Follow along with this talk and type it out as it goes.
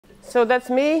So that's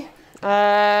me.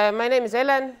 My name is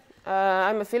Elen.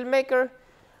 I'm a filmmaker,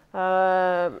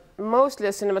 mostly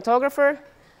a cinematographer,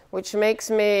 which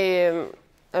makes me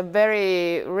a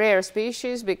very rare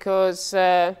species because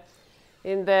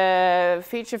in the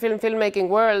feature film filmmaking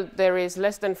world, there is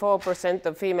less than 4%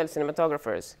 of female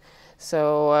cinematographers.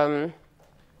 So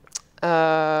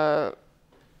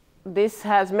this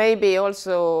has maybe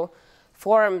also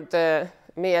formed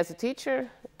me as a teacher,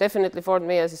 definitely formed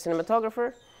me as a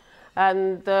cinematographer,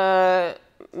 and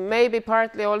maybe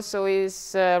partly also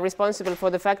is responsible for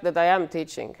the fact that I am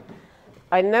teaching.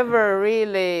 I never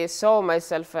really saw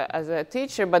myself as a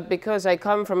teacher, but because I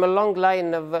come from a long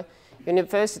line of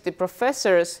university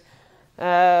professors,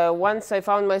 once I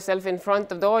found myself in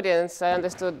front of the audience, I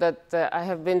understood that I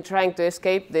have been trying to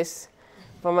escape this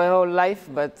for my whole life,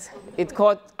 but it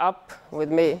caught up with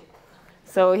me.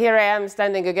 So here I am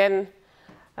standing again.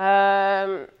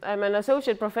 I'm an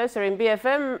associate professor in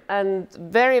BFM, and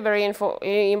very, very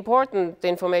important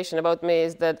information about me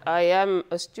is that I am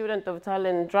a student of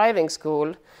Tallinn Driving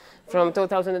School from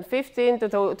 2015 to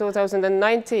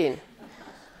 2019.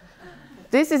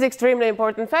 This is extremely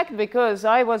important fact because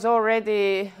I was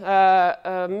already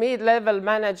a mid-level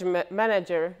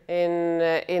manager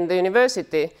in the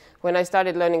university when I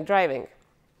started learning driving.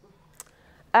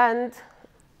 And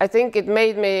I think it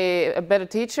made me a better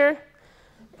teacher,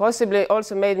 possibly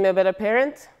also made me a better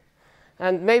parent,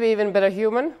 and maybe even better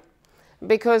human.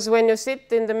 Because when you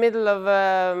sit in the middle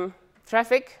of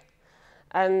traffic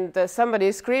and somebody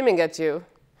is screaming at you,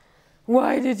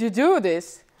 "Why did you do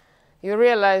this?" you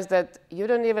realize that you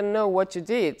don't even know what you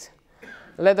did,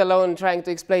 let alone trying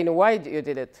to explain why you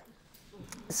did it.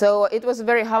 So it was a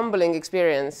very humbling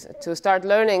experience to start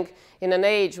learning in an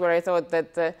age where I thought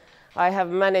that I have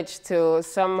managed to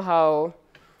somehow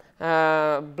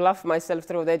bluff myself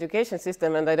through the education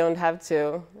system and I don't have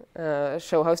to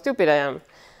show how stupid I am.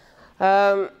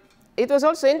 It was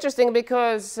also interesting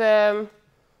because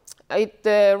it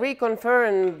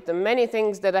reconfirmed many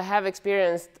things that I have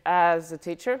experienced as a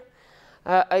teacher.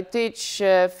 I teach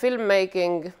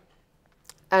filmmaking,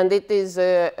 and it is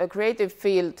a creative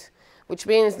field, which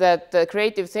means that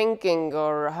creative thinking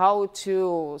or how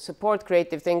to support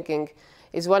creative thinking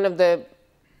is one of the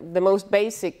most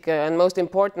basic and most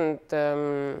important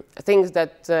things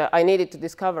that I needed to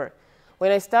discover.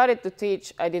 When I started to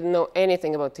teach, I didn't know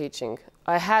anything about teaching.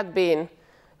 I had been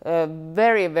a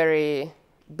very, very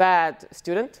bad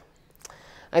student.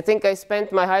 I think I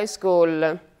spent my high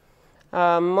school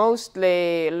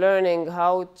mostly learning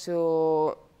how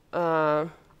to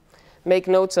make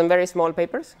notes on very small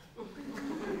papers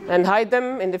and hide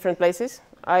them in different places.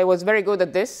 I was very good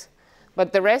at this,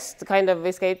 but the rest kind of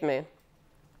escaped me.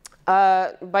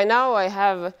 By now I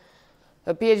have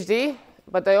a PhD,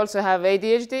 but I also have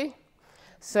ADHD.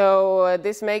 So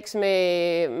this makes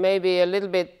me maybe a little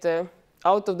bit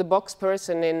out-of-the-box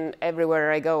person in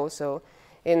everywhere I go. So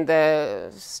in the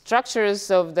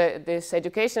structures of this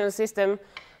educational system,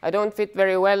 I don't fit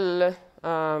very well.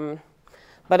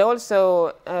 But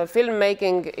also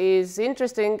filmmaking is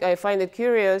interesting. I find it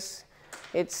curious.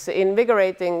 It's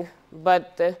invigorating,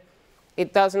 but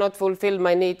it does not fulfill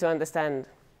my need to understand.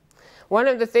 One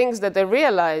of the things that I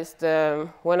realized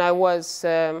when I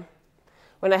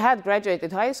had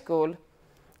graduated high school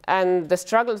and the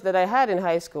struggles that I had in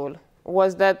high school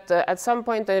was that at some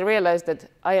point I realized that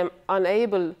I am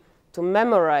unable to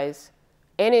memorize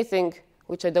anything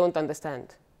which I don't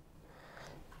understand.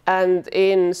 And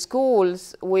in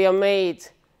schools, we are made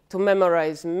to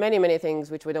memorize many, many things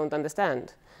which we don't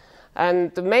understand.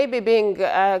 And maybe being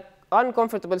an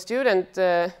uncomfortable student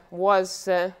was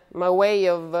my way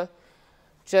of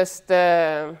just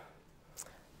not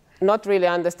really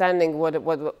understanding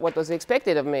what was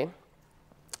expected of me.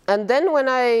 And then when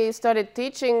I started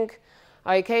teaching,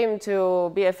 I came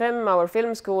to BFM, our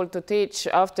film school, to teach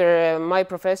after my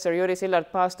professor, Yuri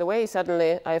Sillard, passed away.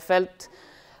 Suddenly, I felt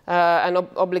an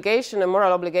obligation, a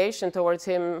moral obligation towards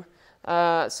him.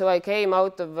 So I came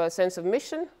out of a sense of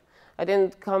mission. I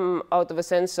didn't come out of a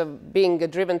sense of being a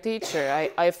driven teacher.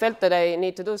 I felt that I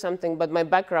need to do something, but my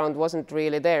background wasn't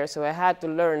really there. So I had to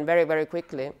learn very, very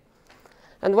quickly.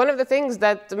 And one of the things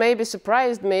that maybe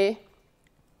surprised me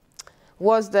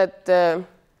was that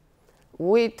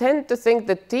we tend to think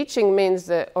that teaching means,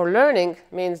 or learning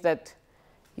means that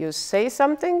you say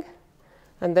something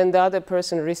and then the other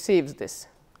person receives this.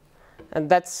 And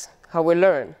that's how we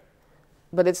learn.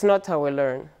 But it's not how we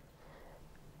learn.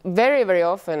 Very, very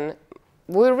often,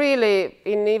 we really,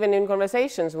 even in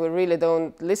conversations, we really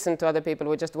don't listen to other people.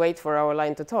 We just wait for our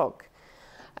line to talk.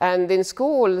 And in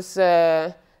schools,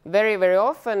 very, very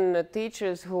often,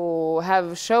 teachers who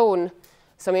have shown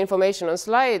some information on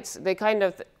slides, they kind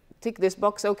of tick this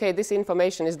box, okay, this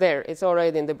information is there, it's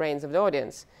already in the brains of the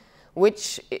audience,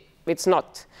 which it's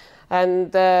not.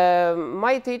 And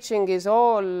my teaching is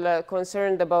all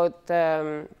concerned about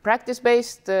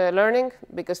practice-based learning,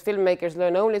 because filmmakers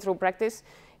learn only through practice.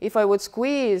 If I would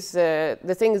squeeze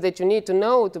the things that you need to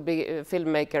know to be a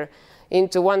filmmaker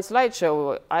into one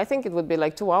slideshow, I think it would be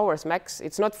like 2 hours max.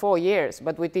 It's not 4 years,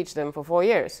 but we teach them for 4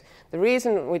 years. The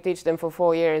reason we teach them for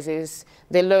 4 years is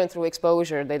they learn through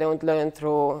exposure. They don't learn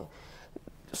through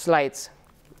slides.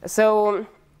 So,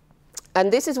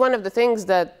 and this is one of the things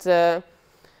that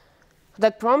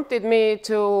that prompted me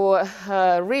to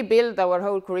rebuild our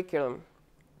whole curriculum.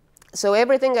 So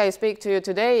everything I speak to you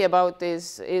today about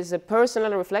is a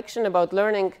personal reflection about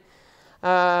learning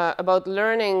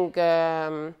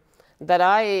that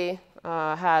I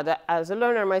had as a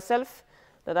learner myself,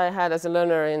 that I had as a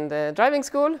learner in the driving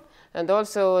school, and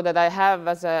also that I have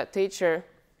as a teacher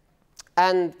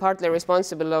and partly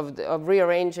responsible of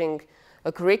rearranging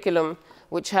a curriculum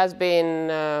which has been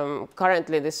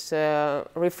currently this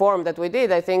reform that we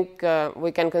did. I think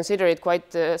we can consider it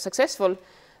quite successful,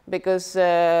 because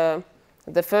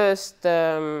the first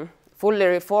fully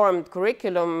reformed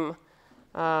curriculum,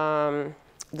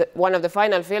 one of the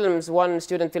final films won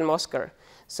Student Film Oscar.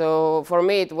 So for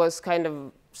me it was kind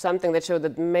of something that showed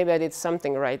that maybe I did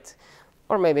something right,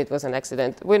 or maybe it was an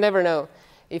accident. We never know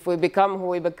if we become who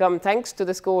we become thanks to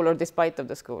the school or despite of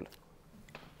the school.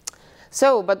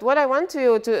 So, but what I want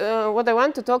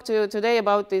to talk to you today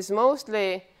about is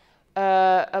mostly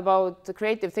about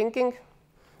creative thinking,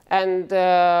 and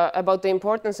about the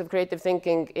importance of creative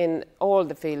thinking in all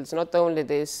the fields, not only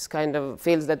these kind of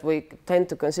fields that we tend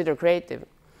to consider creative.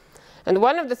 And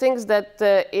one of the things that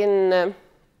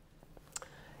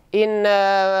in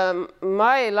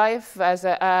my life as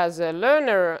a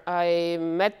learner I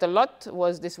met a lot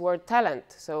was this word talent.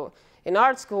 So in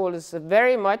art schools,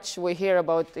 very much we hear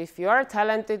about if you are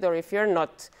talented or if you're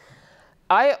not.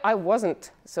 I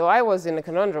wasn't, so I was in a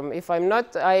conundrum. If I'm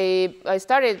not, I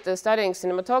started studying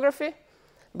cinematography,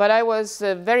 but I was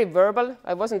very verbal,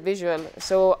 I wasn't visual.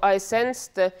 So I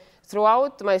sensed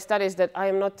throughout my studies that I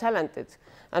am not talented.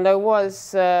 And I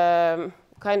was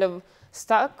kind of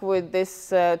stuck with this,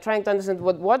 trying to understand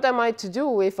what am I to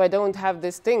do if I don't have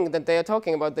this thing that they are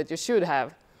talking about that you should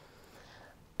have.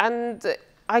 And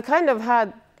I kind of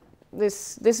had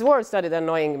this word started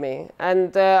annoying me,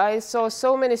 and I saw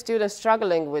so many students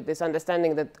struggling with this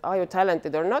understanding that are you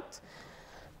talented or not,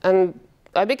 and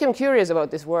I became curious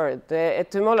about this word, the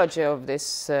etymology of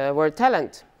this word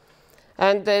talent.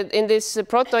 And in this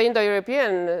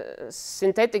Proto-Indo-European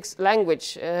synthetic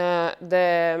language,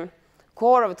 the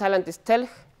core of talent is telch.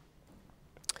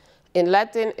 In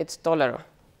Latin, it's tolero.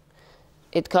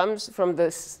 It comes from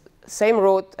the same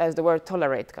root as the word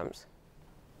tolerate comes.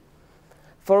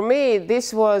 For me,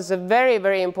 this was a very,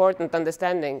 very important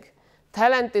understanding.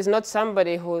 Talent is not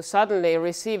somebody who suddenly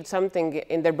received something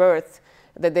in their birth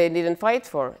that they didn't fight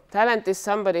for. Talent is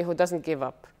somebody who doesn't give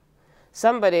up.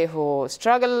 Somebody who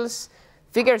struggles,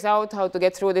 figures out how to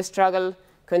get through this struggle,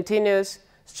 continues,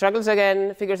 struggles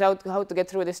again, figures out how to get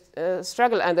through this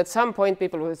struggle, and at some point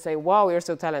people will say, wow, you're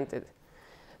so talented.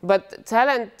 But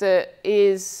talent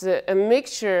is a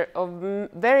mixture of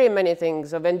very many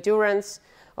things, of endurance,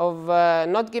 of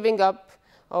not giving up,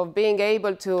 of being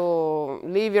able to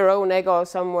leave your own ego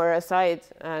somewhere aside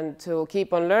and to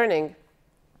keep on learning.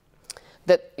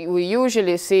 That we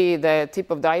usually see the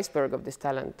tip of the iceberg of this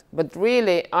talent, but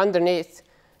really underneath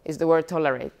is the word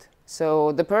tolerate.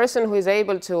 So the person who is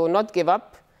able to not give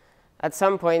up at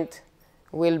some point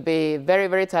will be very,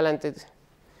 very talented,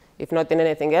 if not in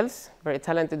anything else, very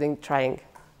talented in trying.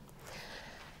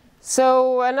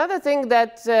 So another thing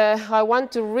that I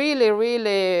want to really,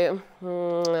 really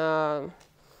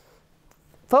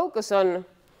focus on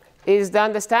is the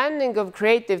understanding of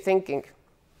creative thinking.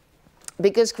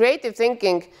 Because creative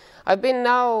thinking, I've been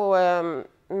now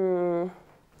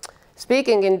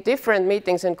speaking in different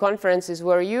meetings and conferences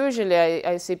where usually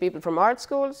I see people from art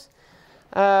schools,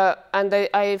 and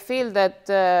I feel that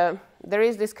there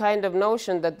is this kind of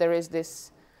notion that there is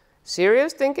this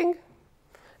serious thinking,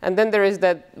 and then there is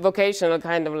that vocational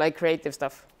kind of like creative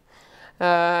stuff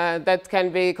that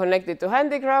can be connected to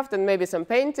handicraft and maybe some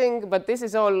painting, but this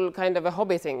is all kind of a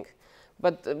hobby thing.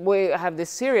 But we have this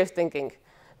serious thinking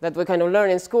that we kind of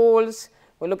learn in schools.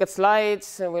 We look at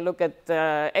slides and we look at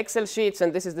Excel sheets,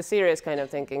 and this is the serious kind of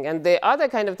thinking. And the other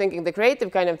kind of thinking, the creative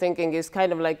kind of thinking, is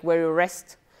kind of like where you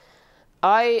rest.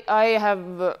 I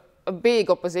have a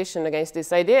big opposition against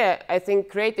this idea. I think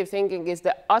creative thinking is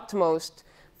the utmost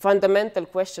fundamental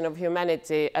question of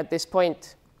humanity at this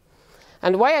point.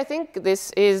 And why I think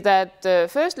this is that,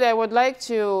 firstly, I would like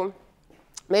to,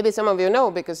 maybe some of you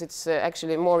know, because it's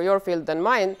actually more your field than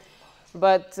mine,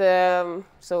 but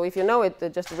so if you know it,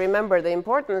 just remember the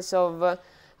importance of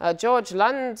George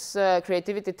Lund's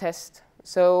creativity test.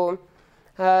 So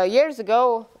years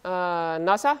ago,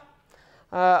 NASA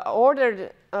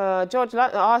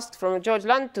asked from George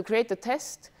Lund to create a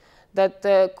test that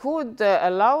could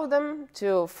allow them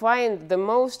to find the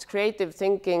most creative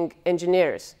thinking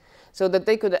engineers, so that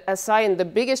they could assign the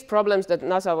biggest problems that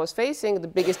NASA was facing, the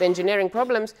biggest engineering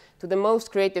problems, to the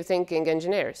most creative thinking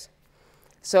engineers.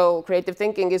 So creative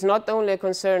thinking is not only a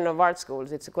concern of art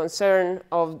schools, it's a concern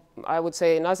of, I would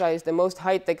say, NASA is the most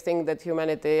high-tech thing that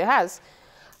humanity has.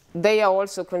 They are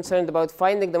also concerned about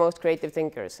finding the most creative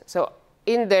thinkers. So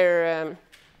in their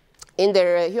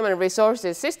human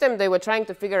resources system, they were trying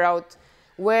to figure out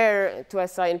where to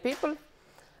assign people.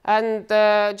 And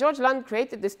George Lund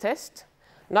created this test.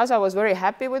 NASA was very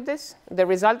happy with this. The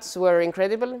results were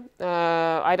incredible.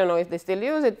 I don't know if they still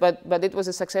use it, but it was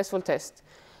a successful test.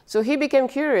 So he became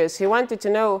curious. He wanted to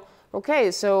know,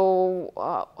 okay, so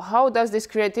how does this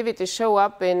creativity show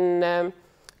up in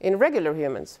regular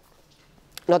humans,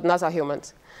 not NASA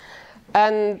humans?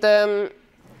 And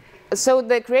so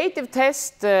the creative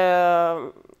test,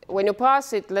 when you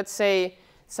pass it, let's say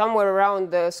somewhere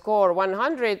around the score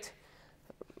 100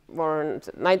 or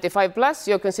 95 plus,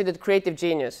 you're considered creative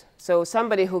genius. So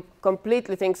somebody who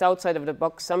completely thinks outside of the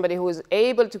box, somebody who is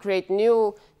able to create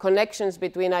new connections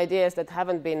between ideas that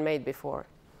haven't been made before.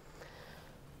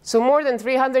 So more than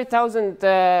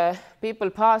 300,000 people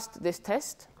passed this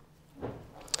test,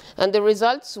 and the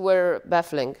results were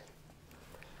baffling.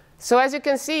 So as you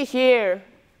can see here,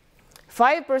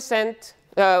 98%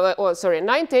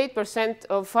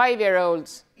 of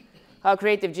 5-year-olds are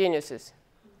creative geniuses.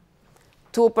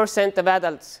 2% of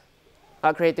adults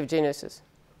are creative geniuses.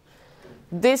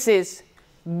 This is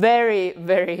very,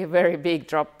 very, very big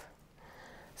drop.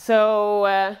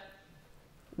 So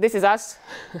this is us.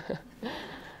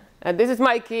 And this is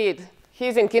my kid.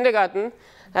 He's in kindergarten,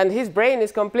 and his brain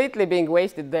is completely being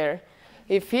wasted there.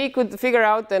 If he could figure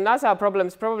out the NASA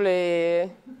problems, probably,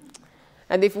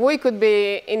 and if we could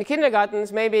be in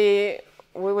kindergartens, maybe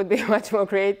we would be much more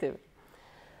creative.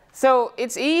 So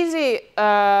it's easy.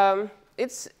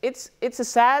 It's a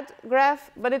sad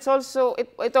graph, but it also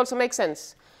makes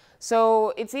sense.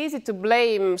 So it's easy to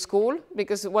blame school,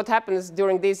 because what happens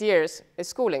during these years is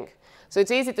schooling. So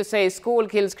it's easy to say school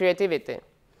kills creativity.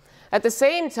 At the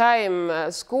same time,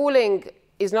 schooling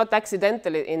is not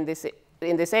accidentally in this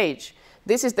age.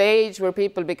 This is the age where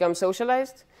people become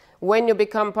socialized. When you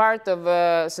become part of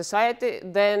society,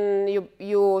 then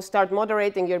you start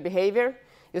moderating your behavior.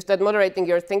 You start moderating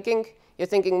your thinking. You're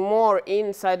thinking more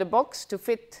inside the box to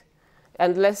fit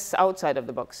and less outside of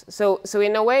the box. So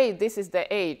in a way, this is the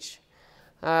age.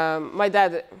 My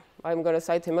dad, I'm going to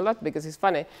cite him a lot because he's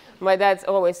funny. My dad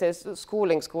always says,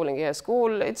 schooling. Yeah,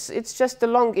 school, it's just a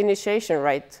long initiation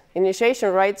rite.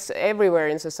 Initiation rites everywhere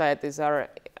in societies are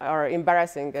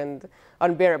embarrassing and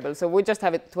unbearable. So we just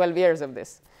have 12 years of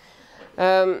this.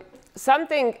 We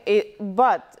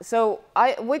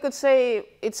could say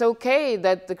it's okay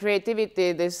that the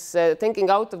creativity, this thinking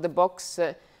out of the box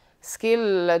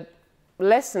skill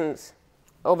lessens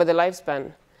over the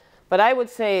lifespan. But I would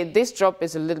say this drop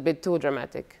is a little bit too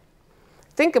dramatic.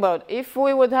 Think about if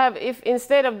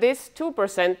instead of this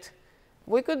 2%,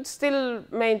 we could still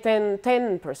maintain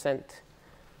 10%.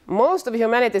 Most of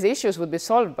humanity's issues would be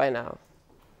solved by now.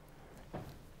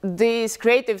 These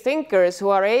creative thinkers who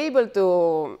are able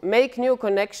to make new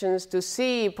connections, to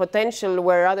see potential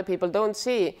where other people don't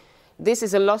see, this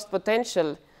is a lost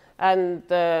potential. And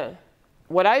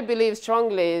what I believe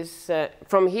strongly is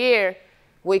from here,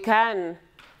 we can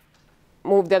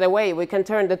move the other way. We can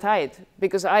turn the tide,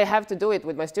 because I have to do it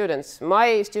with my students.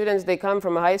 My students, they come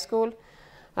from a high school,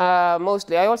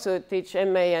 mostly. I also teach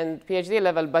MA and PhD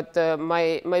level, but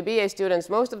my BA students,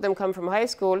 most of them come from high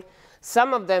school.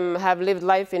 Some of them have lived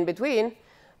life in between,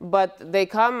 but they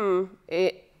come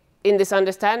in this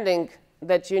understanding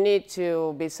that you need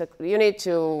to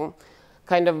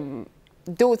kind of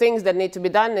do things that need to be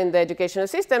done in the educational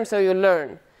system, so you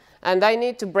learn. And I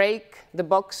need to break the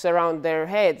box around their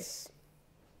heads.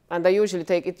 And it usually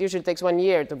takes 1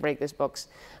 year to break this box.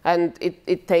 And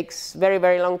it takes very,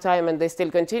 very long time, and they still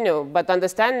continue. But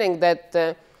understanding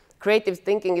that creative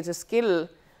thinking is a skill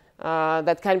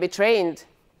that can be trained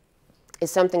is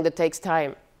something that takes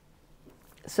time.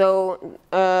 So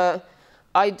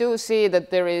I do see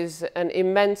that there is an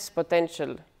immense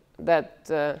potential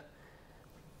that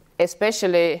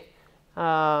especially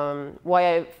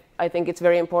why I think it's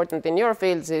very important in your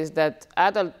fields is that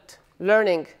adult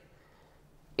learning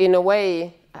in a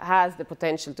way, has the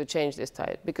potential to change this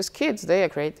tide, because kids, they are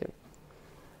creative.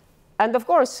 And of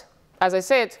course, as I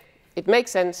said, it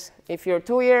makes sense. If you're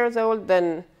 2 years old,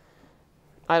 then,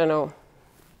 I don't know,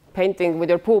 painting with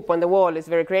your poop on the wall is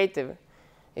very creative.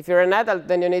 If you're an adult,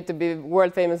 then you need to be a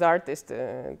world-famous artist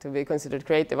to be considered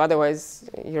creative. Otherwise,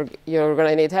 you're going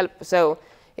to need help. So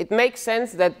it makes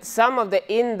sense that some of the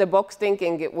in-the-box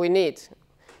thinking we need.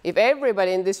 If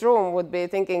everybody in this room would be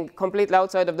thinking completely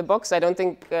outside of the box, I don't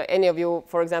think any of you,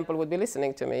 for example, would be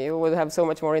listening to me. You would have so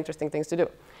much more interesting things to do.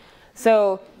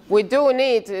 So we do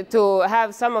need to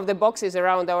have some of the boxes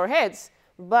around our heads,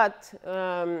 but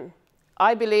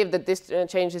I believe that this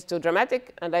change is too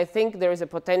dramatic, and I think there is a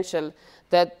potential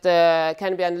that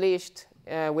can be unleashed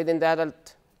within the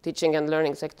adult teaching and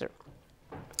learning sector.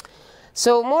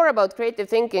 So more about creative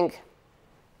thinking.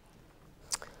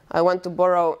 I want to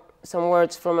borrow some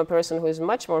words from a person who is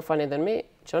much more funny than me,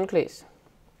 John Cleese.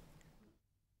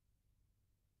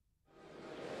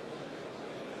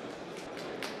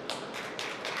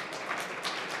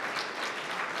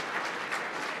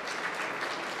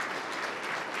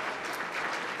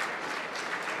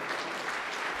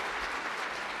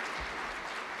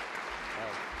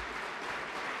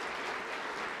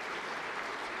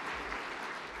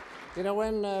 You know,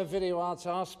 when Video Arts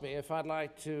asked me if I'd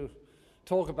like to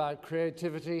talk about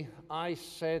creativity, I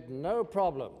said no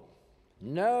problem.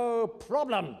 No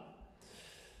problem.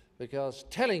 Because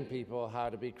telling people how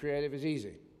to be creative is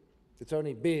easy. It's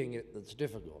only being it that's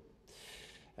difficult.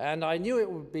 And I knew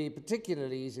it would be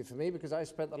particularly easy for me because I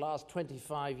spent the last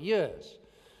 25 years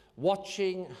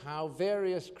watching how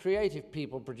various creative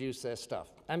people produce their stuff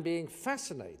and being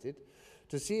fascinated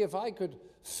to see if I could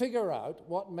figure out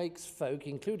what makes folk,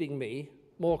 including me,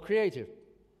 more creative.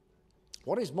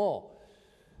 What is more,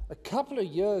 a couple of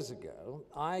years ago,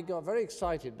 I got very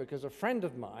excited because a friend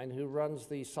of mine who runs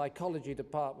the psychology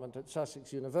department at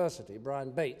Sussex University,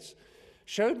 Brian Bates,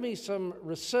 showed me some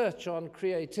research on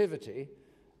creativity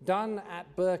done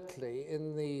at Berkeley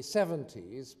in the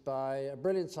 70s by a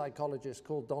brilliant psychologist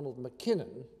called Donald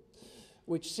McKinnon,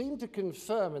 which seemed to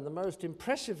confirm in the most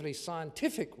impressively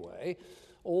scientific way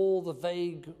all the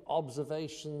vague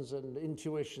observations and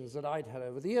intuitions that I'd had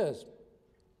over the years.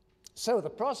 So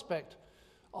the prospect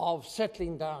of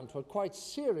settling down to a quite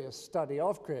serious study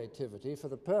of creativity for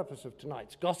the purpose of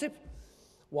tonight's gossip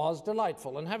was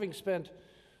delightful. And having spent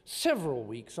several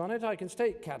weeks on it, I can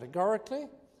state categorically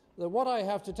that what I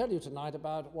have to tell you tonight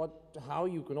about how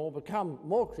you can all become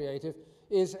more creative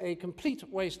is a complete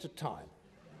waste of time.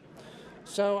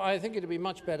 So I think it'd be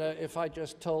much better if I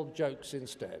just told jokes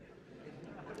instead.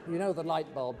 You know the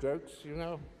light bulb jokes, you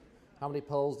know? How many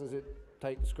poles does it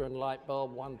take to screw in a light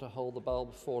bulb? 1 to hold the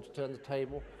bulb, 4 to turn the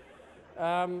table.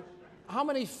 How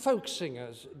many folk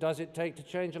singers does it take to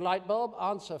change a light bulb?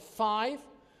 Answer 5.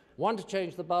 1 to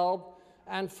change the bulb,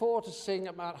 and 4 to sing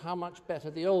about how much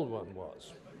better the old one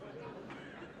was.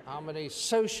 How many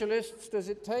socialists does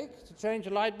it take to change a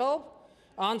light bulb?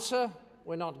 Answer,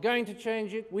 we're not going to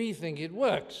change it, we think it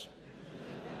works.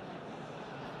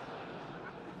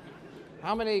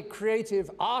 How many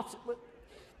creative art?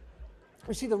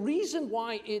 You see, the reason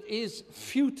why it is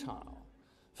futile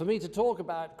for me to talk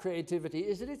about creativity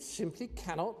is that it simply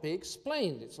cannot be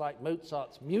explained. It's like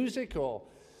Mozart's music or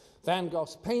Van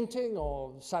Gogh's painting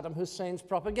or Saddam Hussein's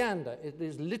propaganda. It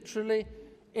is literally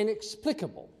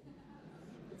inexplicable.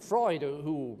 Freud,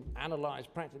 who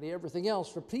analyzed practically everything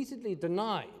else, repeatedly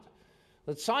denied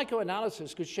that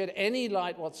psychoanalysis could shed any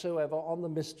light whatsoever on the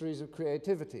mysteries of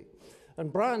creativity.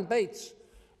 And Brian Bates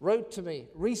wrote to me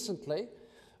recently,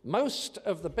 most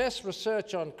of the best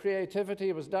research on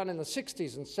creativity was done in the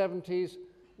 60s and 70s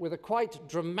with a quite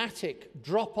dramatic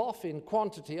drop-off in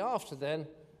quantity after then,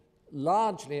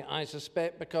 largely, I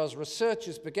suspect, because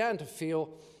researchers began to feel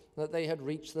that they had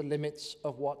reached the limits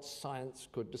of what science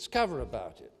could discover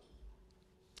about it.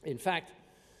 In fact,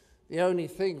 the only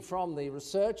thing from the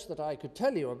research that I could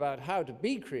tell you about how to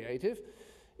be creative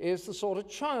is the sort of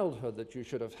childhood that you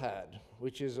should have had,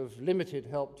 which is of limited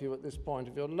help to you at this point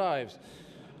of your lives.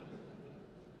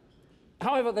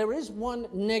 However, there is one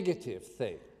negative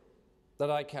thing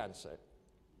that I can say,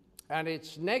 and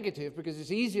it's negative because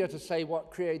it's easier to say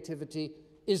what creativity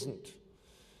isn't.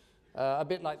 A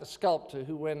bit like the sculptor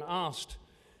who, when asked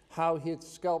how he had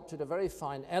sculpted a very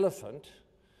fine elephant,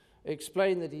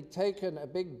 explained that he'd taken a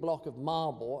big block of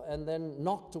marble and then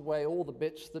knocked away all the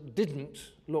bits that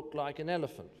didn't look like an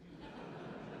elephant.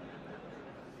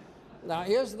 Now,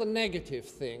 here's the negative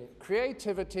thing.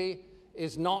 Creativity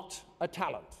is not a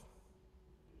talent.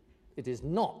 It is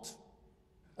not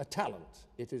a talent.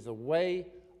 It is a way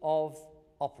of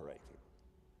operating.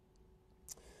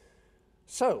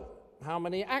 So, how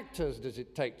many actors does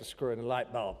it take to screw in a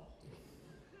light bulb?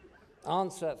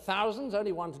 Answer, thousands,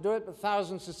 only one to do it, but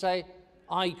thousands to say,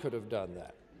 I could have done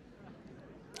that.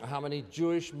 How many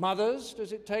Jewish mothers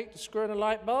does it take to screw in a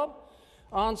light bulb?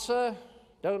 Answer,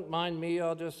 don't mind me,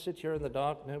 I'll just sit here in the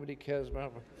dark, nobody cares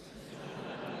about me.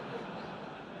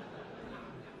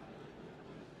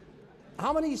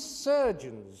 How many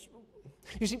surgeons?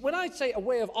 You see, when I say a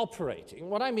way of operating,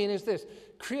 what I mean is this.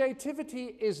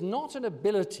 Creativity is not an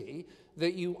ability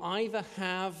that you either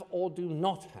have or do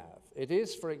not have. It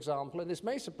is, for example, and this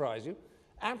may surprise you,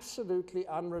 absolutely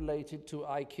unrelated to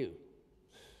IQ,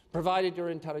 provided you're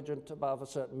intelligent above a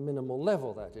certain minimal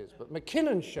level, that is. But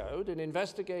McKinnon showed in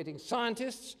investigating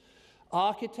scientists,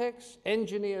 architects,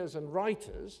 engineers, and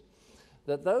writers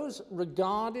that those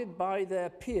regarded by their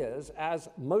peers as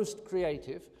most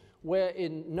creative were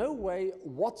in no way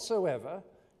whatsoever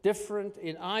different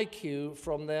in IQ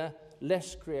from their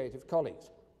less creative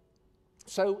colleagues.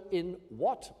 So in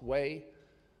what way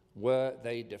were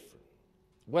they different?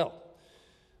 Well,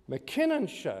 McKinnon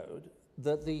showed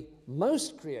that the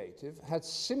most creative had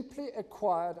simply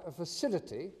acquired a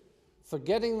facility for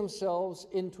getting themselves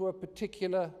into a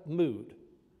particular mood,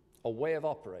 a way of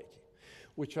operating,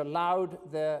 which allowed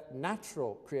their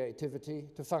natural creativity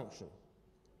to function.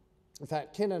 In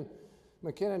fact,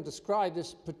 McKinnon described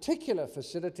this particular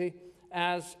facility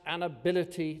as an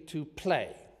ability to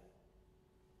play.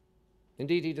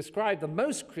 Indeed, he described the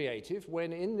most creative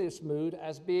when in this mood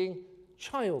as being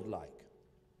childlike,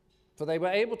 for they were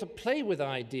able to play with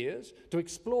ideas, to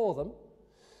explore them,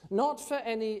 not for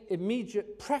any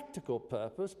immediate practical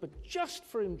purpose, but just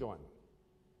for enjoyment.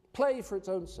 Play for its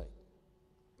own sake.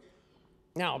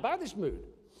 Now, about this mood,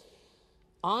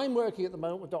 I'm working at the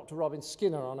moment with Dr. Robin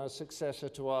Skinner on a successor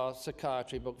to our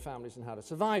psychiatry book, Families and How to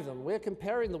Survive Them. We're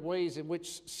comparing the ways in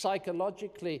which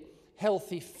psychologically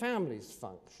healthy families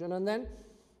function, and then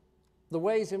the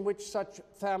ways in which such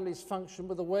families function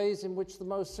with the ways in which the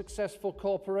most successful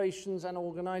corporations and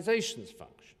organizations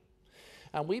function.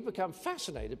 And we become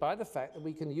fascinated by the fact that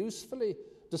we can usefully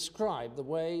describe the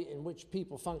way in which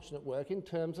people function at work in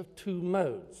terms of two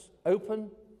modes,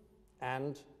 open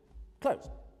and closed.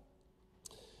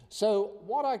 So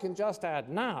what I can just add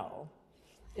now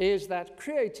is that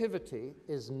creativity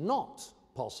is not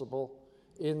possible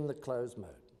in the closed mode.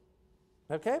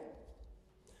 Okay?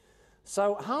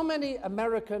 So how many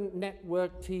American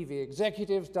network TV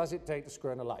executives does it take to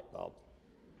screw in a light bulb?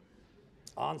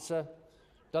 Answer,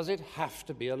 does it have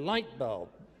to be a light bulb?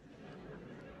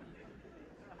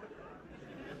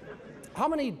 How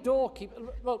many doorkeepers?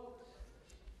 Well,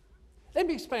 let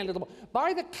me explain a little more.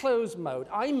 By the closed mode,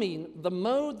 I mean the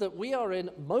mode that we are in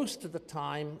most of the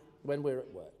time when we're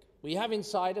at work. We have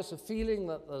inside us a feeling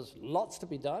that there's lots to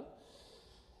be done,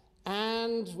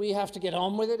 and we have to get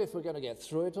on with it if we're going to get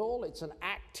through it all. It's an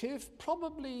active,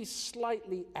 probably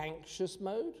slightly anxious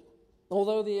mode,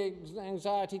 although the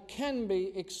anxiety can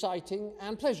be exciting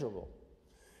and pleasurable.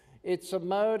 It's a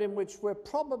mode in which we're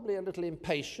probably a little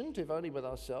impatient, if only with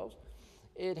ourselves.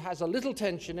 It has a little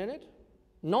tension in it,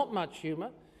 not much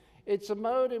humor. It's a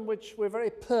mode in which we're very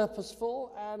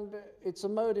purposeful, and it's a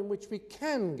mode in which we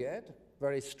can get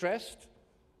very stressed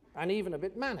and even a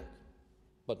bit manic,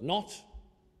 but not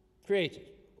creative.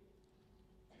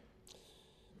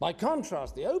 By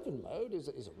contrast, the open mode is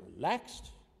a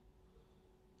relaxed,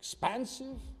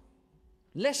 expansive,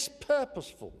 less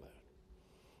purposeful mode,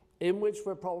 in which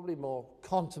we're probably more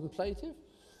contemplative,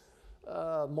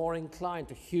 more inclined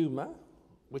to humor,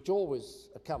 which always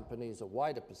accompanies a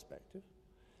wider perspective,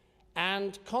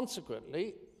 and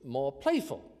consequently more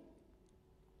playful.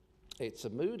 It's a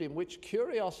mood in which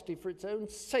curiosity for its own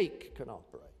sake can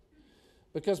operate,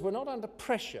 because we're not under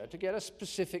pressure to get a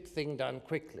specific thing done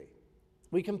quickly.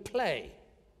 We can play,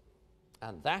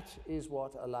 and that is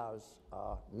what allows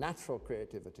our natural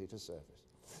creativity to surface.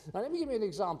 Now let me give you an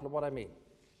example of what I mean.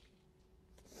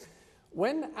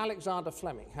 When Alexander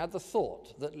Fleming had the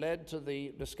thought that led to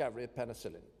the discovery of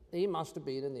penicillin, he must have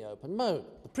been in the open mode.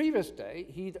 The previous day,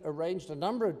 he'd arranged a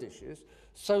number of dishes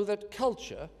so that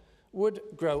culture would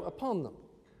grow upon them.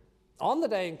 On the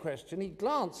day in question, he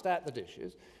glanced at the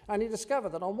dishes, and he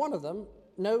discovered that on one of them,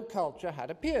 no culture had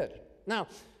appeared. Now,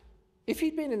 if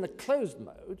he'd been in the closed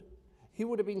mode, he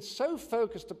would have been so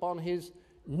focused upon his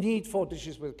need for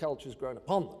dishes with cultures grown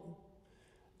upon them,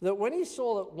 that when he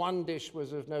saw that one dish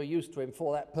was of no use to him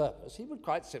for that purpose, he would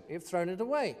quite simply have thrown it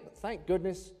away. But thank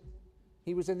goodness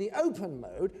he was in the open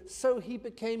mode, so he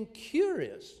became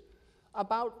curious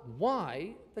about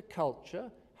why the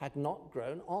culture had not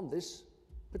grown on this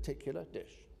particular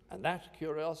dish. And that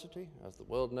curiosity, as the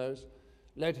world knows,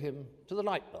 led him to the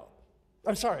light bulb.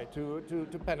 I'm sorry, to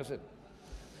penicillin.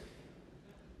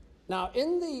 Now,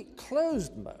 in the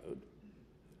closed mode,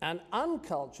 an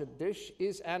uncultured dish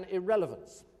is an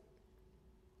irrelevance.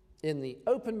 In the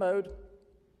open mode,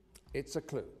 it's a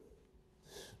clue.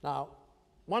 Now,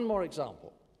 one more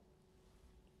example.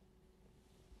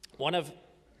 One of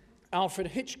Alfred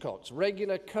Hitchcock's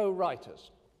regular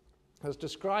co-writers has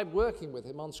described working with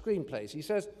him on screenplays. He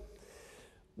says,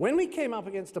 when we came up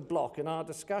against a block and our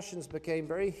discussions became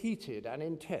very heated and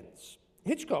intense,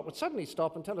 Hitchcock would suddenly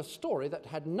stop and tell a story that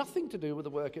had nothing to do with the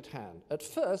work at hand. At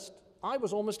first, I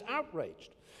was almost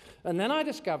outraged, and then I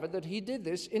discovered that he did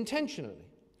this intentionally.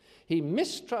 He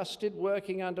mistrusted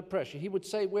working under pressure. He would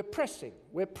say, we're pressing,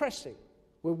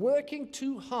 we're working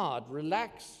too hard,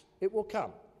 relax, it will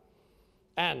come.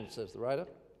 And, says the writer,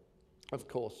 of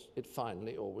course, it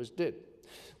finally always did.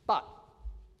 But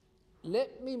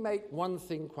let me make one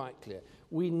thing quite clear.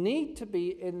 We need to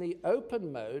be in the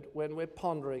open mode when we're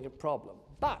pondering a problem.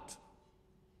 But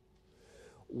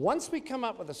once we come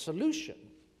up with a solution,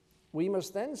 we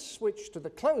must then switch to the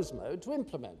closed mode to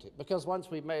implement it, because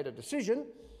once we've made a decision,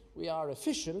 we are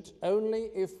efficient only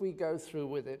if we go through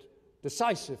with it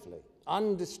decisively,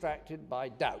 undistracted by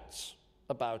doubts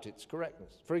about its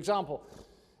correctness. For example,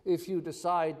 if you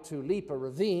decide to leap a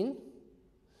ravine,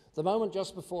 the moment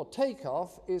just before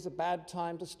takeoff is a bad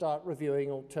time to start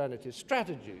reviewing alternative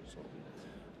strategies.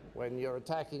 When you're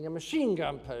attacking a machine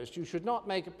gun post, you should not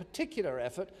make a particular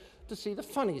effort to see the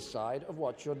funny side of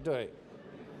what you're doing.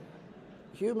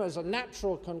 Humor is a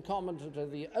natural concomitant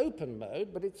of the open mode,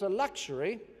 but it's a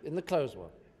luxury in the closed one.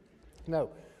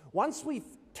 No, once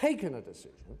we've taken a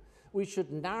decision, we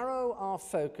should narrow our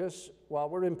focus while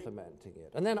we're implementing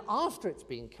it. And then after it's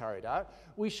been carried out,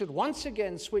 we should once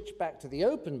again switch back to the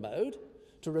open mode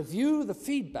to review the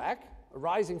feedback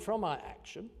arising from our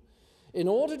action in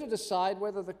order to decide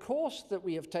whether the course that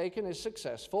we have taken is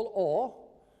successful or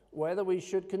whether we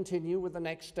should continue with the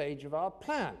next stage of our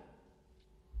plan.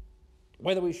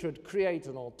 Whether we should create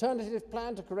an alternative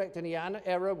plan to correct any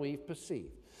error we've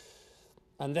perceived.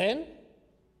 And then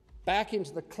back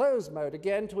into the closed mode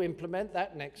again to implement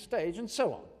that next stage, and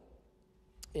so on.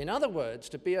 In other words,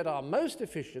 to be at our most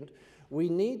efficient, we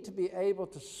need to be able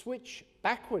to switch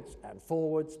backwards and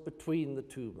forwards between the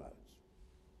two modes.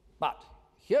 But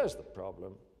here's the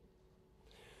problem.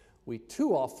 We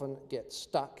too often get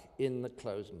stuck in the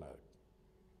closed mode.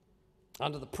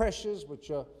 Under the pressures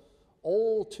which are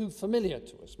all too familiar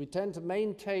to us, we tend to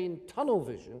maintain tunnel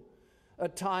vision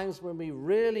at times when we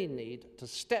really need to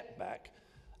step back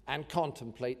and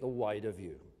contemplate the wider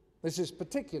view. This is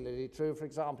particularly true, for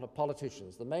example, of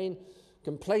politicians. The main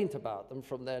complaint about them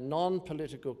from their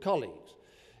non-political colleagues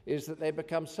is that they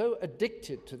become so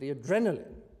addicted to the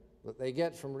adrenaline that they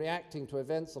get from reacting to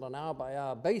events on an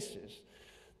hour-by-hour basis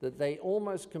that they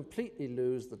almost completely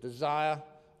lose the desire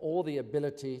or the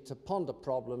ability to ponder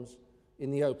problems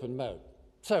in the open mode.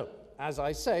 So, as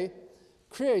I say,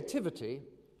 creativity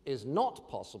is not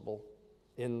possible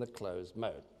in the closed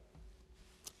mode.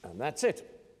 And that's it.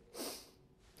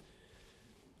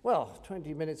 Well,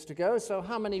 20 minutes to go, so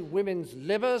how many women's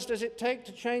livers does it take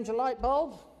to change a light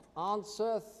bulb?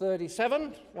 Answer,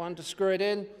 37, one to screw it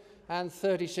in, and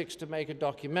 36 to make a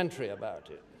documentary about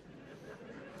it.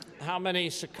 How many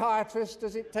psychiatrists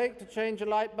does it take to change a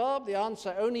light bulb? The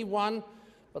answer, only one,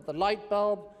 but the light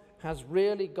bulb has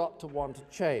really got to want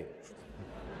to change.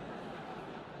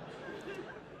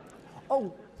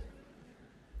 Oh,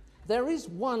 there is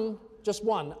just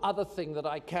one other thing that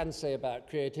I can say about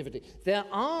creativity. There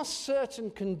are certain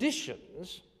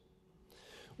conditions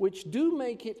which do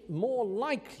make it more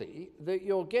likely that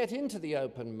you'll get into the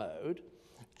open mode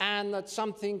and that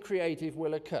something creative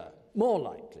will occur. More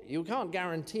likely. You can't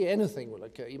guarantee anything will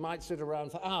occur. You might sit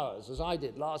around for hours, as I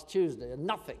did last Tuesday, and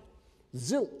nothing.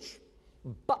 Zilch.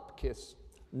 Butt kiss.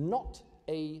 Not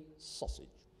a sausage.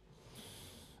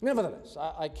 Nevertheless,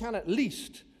 I can at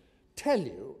least tell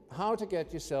you how to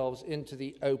get yourselves into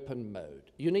the open mode.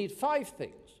 You need 5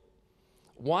 things.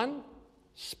 1,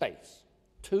 space.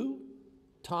 2,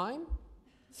 time.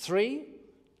 3,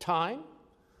 time.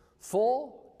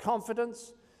 4,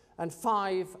 confidence. And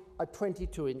 5, a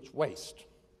 22-inch waist.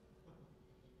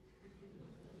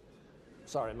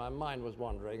 Sorry, my mind was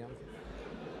wandering. I'm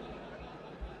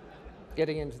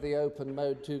getting into the open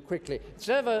mode too quickly.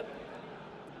 Instead of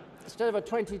a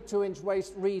 22-inch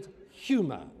waist, read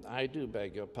humor. I do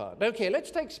beg your pardon. Okay,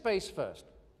 let's take space first.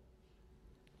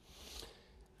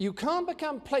 You can't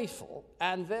become playful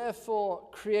and therefore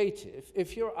creative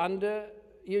if you're under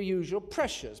your usual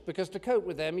pressures, because to cope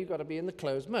with them, you've got to be in the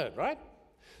closed mode, right?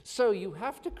 So you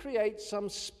have to create some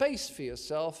space for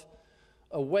yourself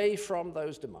away from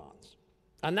those demands.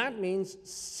 And that means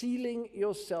sealing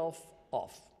yourself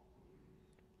off.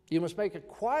 You must make a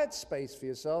quiet space for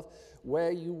yourself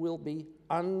where you will be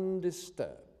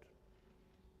undisturbed.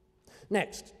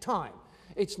 Next, time.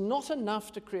 It's not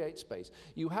enough to create space.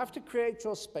 You have to create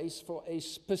your space for a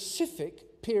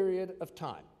specific period of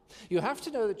time. You have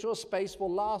to know that your space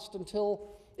will last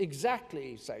until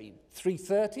exactly, say,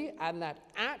 3:30, and that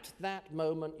at that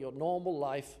moment your normal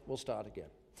life will start again.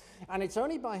 And it's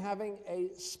only by having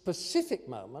a specific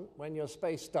moment when your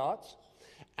space starts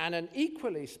and an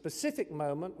equally specific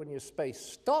moment when your space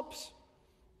stops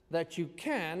that you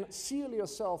can seal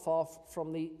yourself off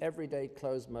from the everyday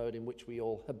closed mode in which we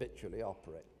all habitually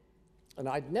operate. And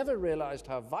I'd never realized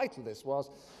how vital this was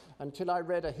until I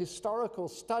read a historical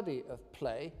study of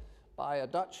play by a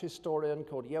Dutch historian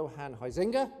called Johan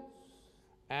Huizinga.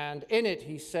 And in it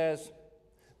he says,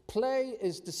 play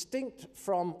is distinct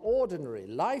from ordinary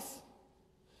life,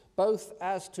 both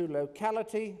as to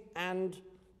locality and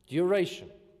duration.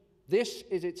 This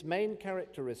is its main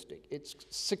characteristic, its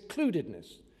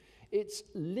secludedness, its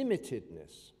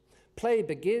limitedness. Play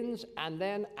begins, and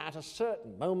then at a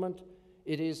certain moment,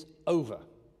 it is over.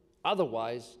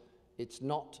 Otherwise, it's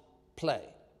not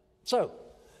play. So,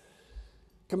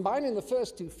 combining the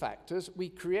first two factors, we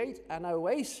create an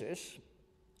oasis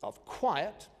of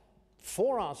quiet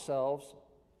for ourselves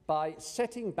by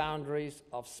setting boundaries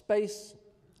of space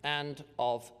and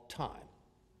of time.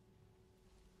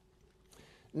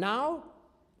 Now,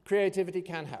 creativity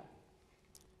can happen,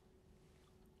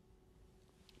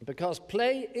 because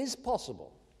play is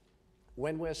possible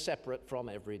when we're separate from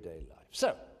everyday life.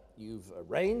 So, you've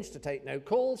arranged to take no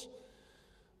calls,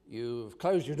 you've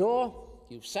closed your door,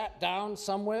 you've sat down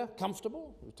somewhere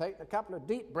comfortable, you've taken a couple of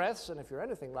deep breaths, and if you're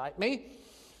anything like me,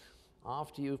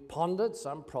 after you've pondered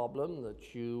some problem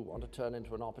that you want to turn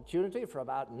into an opportunity for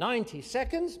about 90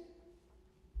 seconds,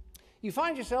 you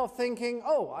find yourself thinking,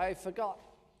 oh, I forgot,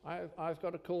 I've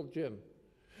got to call Jim.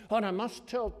 Oh, and I must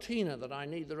tell Tina that I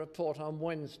need the report on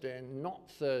Wednesday and not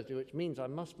Thursday, which means I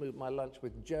must move my lunch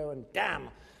with Joe, and damn,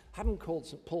 I haven't called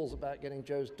St. Paul's about getting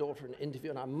Joe's daughter an interview,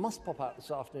 and I must pop out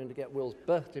this afternoon to get Will's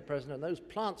birthday present, and those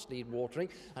plants need watering,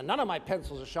 and none of my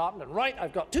pencils are sharpened, and right,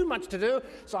 I've got too much to do,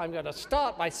 so I'm going to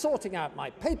start by sorting out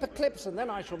my paper clips, and then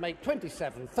I shall make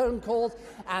 27 phone calls,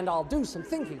 and I'll do some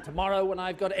thinking tomorrow when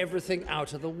I've got everything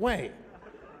out of the way.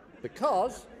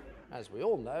 Because, as we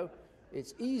all know,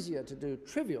 it's easier to do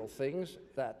trivial things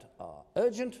that are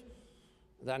urgent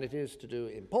than it is to do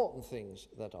important things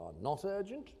that are not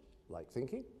urgent, like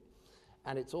thinking.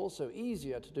 And it's also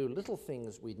easier to do little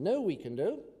things we know we can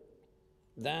do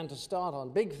than to start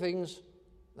on big things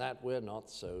that we're not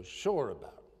so sure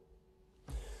about.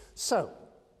 So,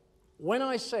 when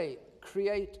I say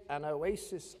create an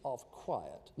oasis of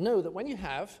quiet, know that when you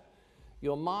have,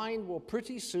 your mind will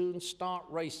pretty soon start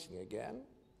racing again,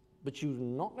 but you're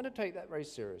not going to take that very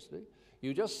seriously.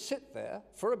 You just sit there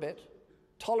for a bit,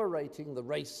 tolerating the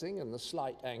racing and the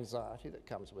slight anxiety that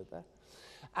comes with that.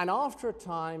 And after a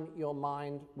time, your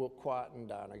mind will quieten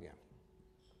down again.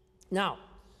 Now,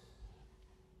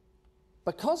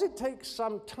 because it takes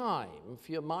some time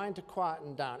for your mind to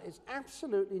quieten down, it's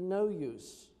absolutely no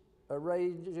use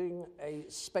arranging a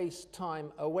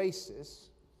space-time oasis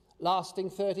lasting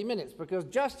 30 minutes, because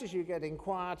just as you're getting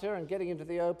quieter and getting into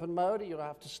the open mode, you'll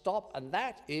have to stop, and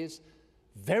that is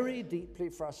very deeply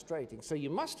frustrating. So you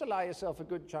must allow yourself a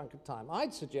good chunk of time.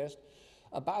 I'd suggest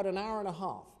about an hour and a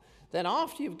half. Then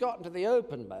after you've gotten to the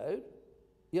open mode,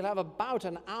 you'll have about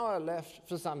an hour left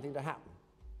for something to happen,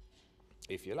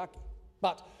 if you're lucky.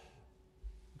 But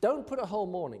don't put a whole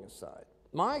morning aside.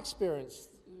 My experience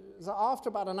is that after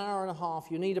about an hour and a half,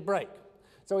 you need a break.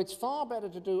 So it's far better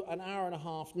to do an hour and a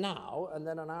half now, and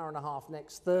then an hour and a half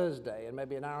next Thursday, and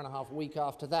maybe an hour and a half a week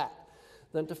after that,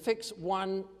 than to fix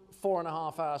one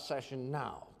 4.5-hour session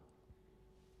now.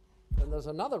 And there's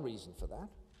another reason for that,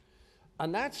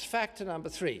 and that's factor number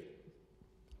 3.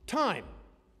 Time.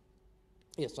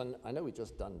 Yes, I know we've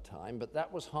just done time, but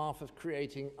that was half of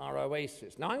creating our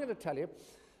oasis. Now I'm going to tell you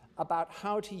about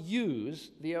how to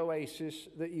use the oasis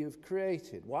that you've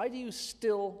created. Why do you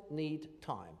still need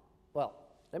time? Well,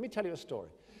 let me tell you a story.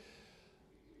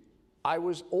 I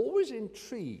was always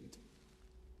intrigued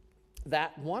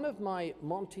that one of my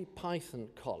Monty Python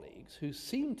colleagues, who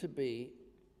seemed to be,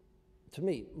 to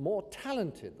me, more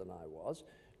talented than I was,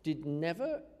 did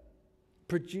never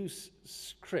produce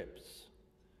scripts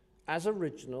as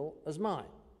original as mine.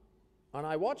 And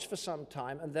I watched for some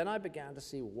time, and then I began to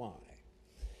see why.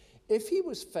 If he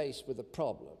was faced with a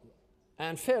problem,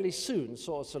 and fairly soon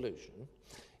saw a solution,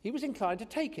 he was inclined to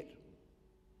take it.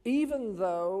 even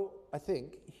though, I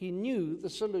think, he knew the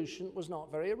solution was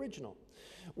not very original.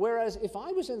 Whereas if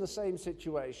I was in the same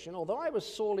situation, although I was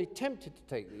sorely tempted to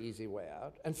take the easy way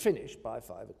out and finish by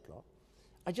 5 o'clock,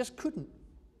 I just couldn't.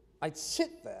 I'd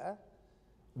sit there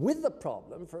with the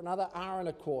problem for another hour and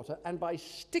a quarter, and by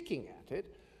sticking at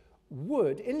it,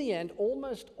 would, in the end,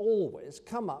 almost always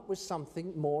come up with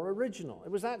something more original.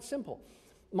 It was that simple.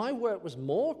 My work was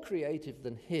more creative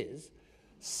than his,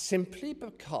 simply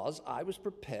because I was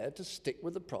prepared to stick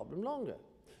with the problem longer.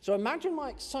 So imagine my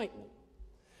excitement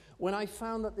when I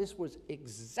found that this was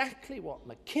exactly what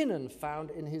McKinnon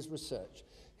found in his research.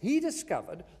 He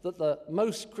discovered that the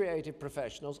most creative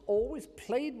professionals always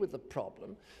played with the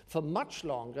problem for much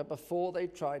longer before they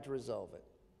tried to resolve it,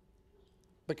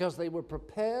 because they were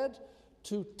prepared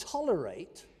to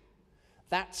tolerate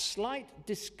that slight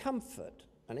discomfort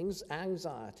and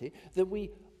anxiety that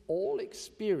we all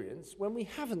experience when we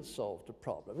haven't solved a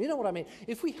problem. You know what I mean?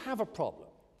 If we have a problem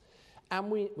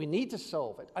and we need to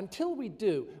solve it, until we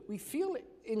do, we feel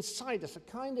inside us a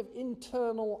kind of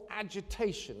internal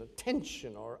agitation, a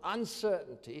tension or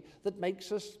uncertainty that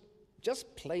makes us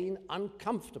just plain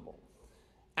uncomfortable.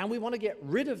 And we want to get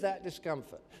rid of that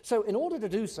discomfort. So in order to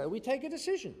do so, we take a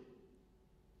decision.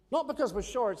 Not because we're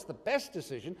sure it's the best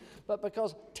decision, but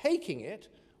because taking it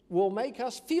will make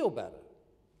us feel better.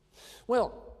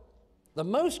 Well, the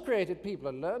most creative people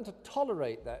have learned to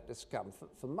tolerate that discomfort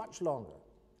for much longer.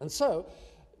 And so,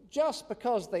 just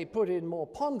because they put in more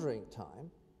pondering time,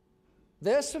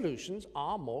 their solutions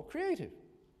are more creative.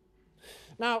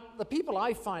 Now, the people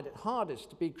I find it hardest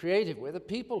to be creative with are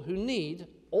people who need,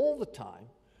 all the time,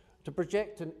 to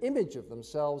project an image of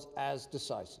themselves as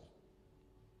decisive,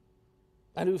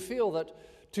 and who feel that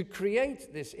to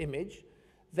create this image,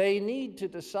 they need to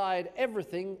decide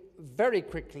everything very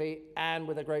quickly and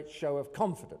with a great show of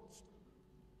confidence.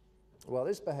 Well,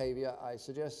 this behavior, I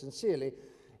suggest sincerely,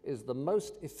 is the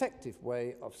most effective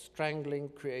way of strangling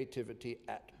creativity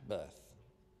at birth.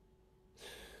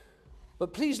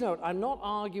 But please note, I'm not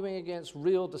arguing against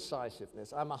real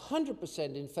decisiveness. I'm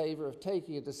 100% in favor of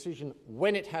taking a decision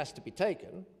when it has to be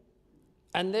taken,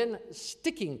 and then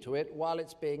sticking to it while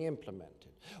it's being implemented.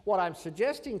 What I'm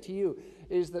suggesting to you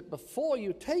is that before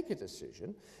you take a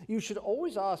decision, you should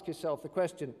always ask yourself the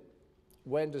question,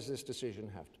 when does this decision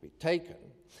have to be taken?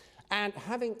 And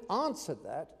having answered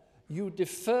that, you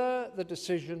defer the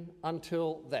decision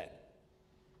until then,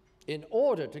 in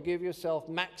order to give yourself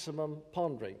maximum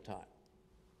pondering time,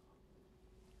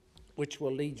 which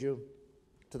will lead you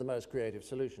to the most creative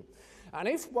solution. And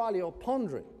if, while you're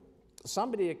pondering,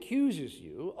 somebody accuses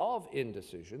you of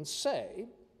indecision, say,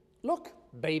 look,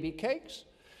 baby cakes,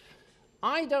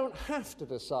 I don't have to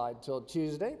decide till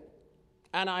Tuesday,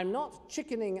 and I'm not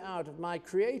chickening out of my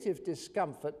creative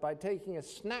discomfort by taking a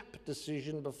snap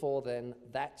decision before then.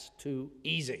 That's too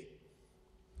easy.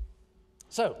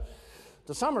 So,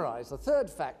 to summarize, the third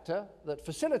factor that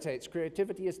facilitates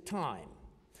creativity is time.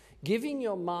 Giving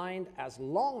your mind as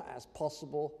long as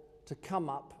possible to come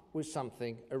up with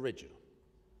something original.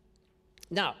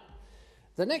 Now,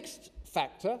 the next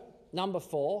factor, number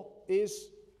 4, is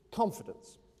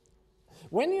confidence.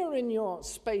 When you're in your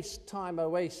space-time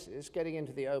oasis, getting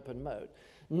into the open mode,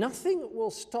 nothing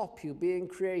will stop you being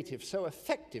creative so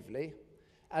effectively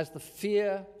as the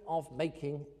fear of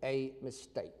making a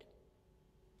mistake.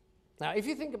 Now, if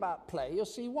you think about play, you'll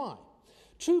see why.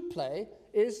 True play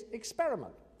is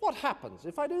experiment. What happens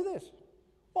if I do this?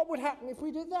 What would happen if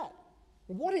we did that?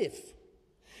 What if?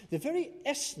 The very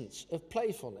essence of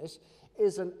playfulness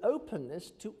is an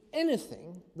openness to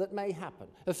anything that may happen,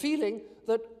 a feeling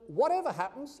that whatever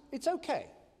happens, it's okay.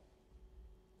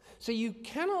 So you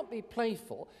cannot be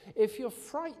playful if you're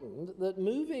frightened that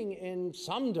moving in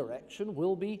some direction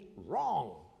will be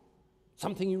wrong,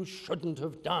 something you shouldn't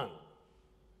have done.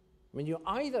 I mean, you're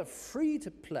either free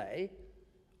to play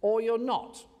or you're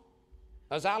not.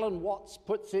 As Alan Watts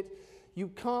puts it, you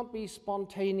can't be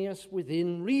spontaneous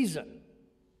within reason.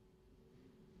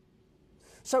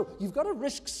 So you've got to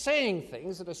risk saying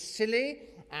things that are silly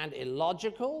and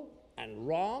illogical and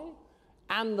wrong,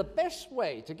 and the best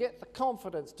way to get the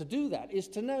confidence to do that is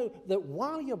to know that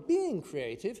while you're being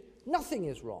creative, nothing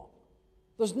is wrong.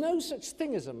 There's no such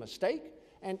thing as a mistake,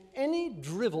 and any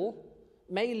drivel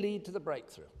may lead to the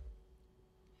breakthrough.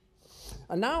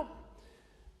 And now,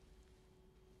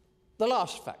 the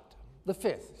last factor, the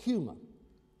fifth, humor.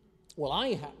 Well,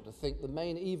 I happen to think the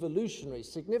main evolutionary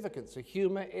significance of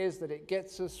humor is that it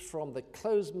gets us from the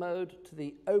closed mode to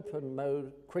the open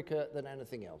mode quicker than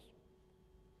anything else.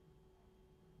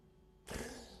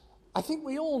 I think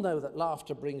we all know that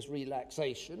laughter brings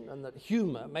relaxation and that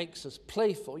humor makes us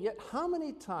playful, yet how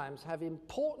many times have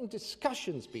important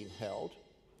discussions been held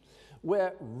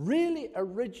where really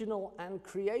original and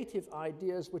creative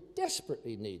ideas were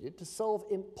desperately needed to solve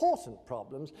important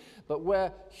problems, but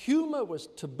where humor was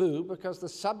taboo because the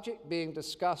subject being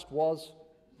discussed was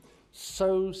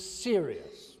so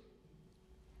serious?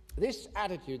 This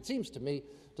attitude seems to me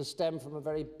to stem from a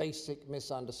very basic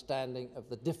misunderstanding of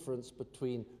the difference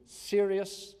between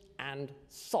serious and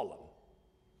solemn.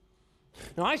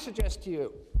 Now, I suggest to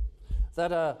you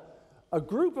that a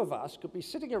group of us could be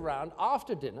sitting around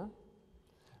after dinner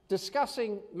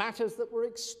discussing matters that were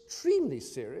extremely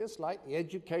serious, like the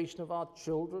education of our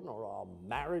children or our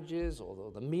marriages or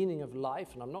the meaning of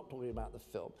life, and I'm not talking about the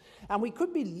film, and we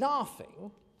could be laughing,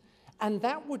 and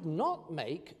that would not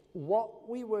make what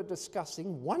we were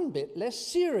discussing one bit less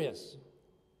serious.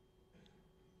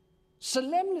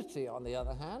 Solemnity, on the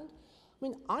other hand, I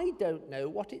mean, I don't know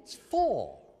what it's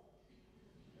for.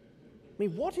 I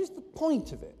mean, what is the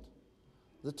point of it?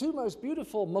 The two most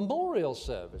beautiful memorial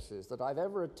services that I've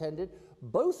ever attended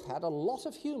both had a lot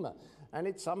of humor, and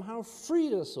it somehow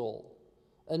freed us all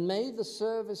and made the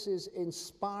services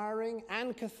inspiring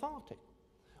and cathartic.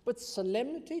 But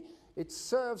solemnity, it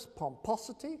serves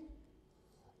pomposity,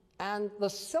 and the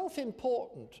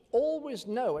self-important always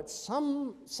know at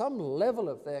some level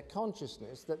of their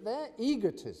consciousness that their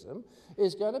egotism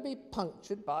is going to be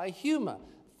punctured by humor.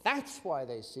 That's why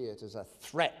they see it as a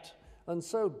threat, and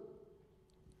so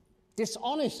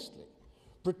dishonestly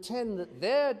pretend that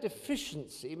their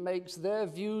deficiency makes their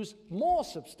views more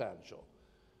substantial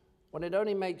when it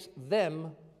only makes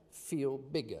them feel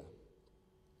bigger.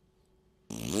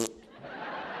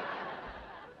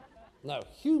 No,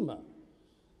 humor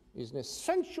is an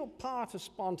essential part of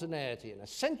spontaneity, an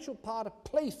essential part of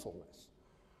playfulness,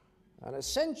 an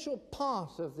essential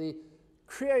part of the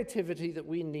creativity that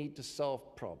we need to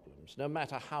solve problems, no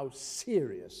matter how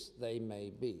serious they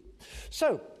may be.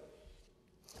 So,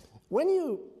 when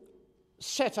you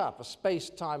set up a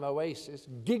space-time oasis,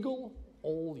 giggle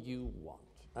all you want.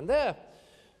 And there,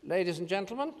 ladies and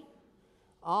gentlemen,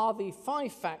 are the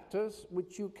 5 factors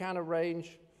which you can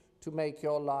arrange to make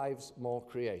your lives more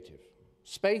creative.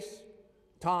 Space,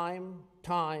 time,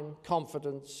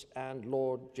 confidence, and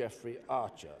Lord Jeffrey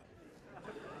Archer.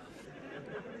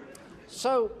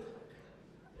 So,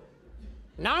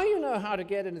 now you know how to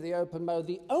get into the open mode.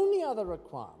 The only other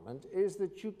requirement is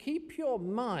that you keep your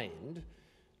mind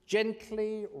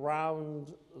gently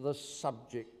round the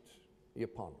subject you're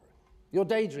pondering. Your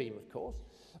daydream, of course,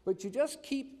 but you just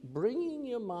keep bringing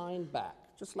your mind back,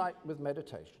 just like with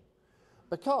meditation.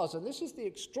 Because, and this is the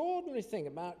extraordinary thing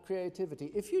about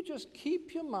creativity, if you just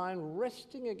keep your mind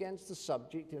resting against the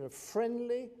subject in a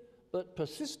friendly but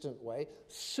persistent way,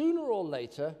 sooner or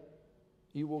later,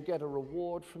 you will get a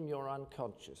reward from your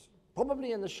unconscious.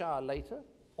 Probably in the shower later,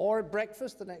 or at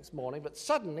breakfast the next morning, but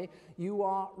suddenly you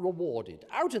are rewarded.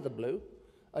 Out of the blue,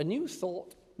 a new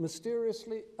thought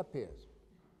mysteriously appears.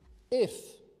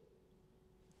 If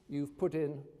you've put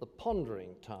in the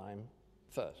pondering time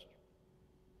first.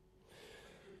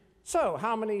 So,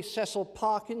 how many Cecil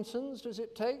Parkinsons does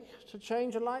it take to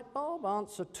change a light bulb?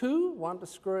 Answer 2, 1 to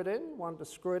screw it in, 1 to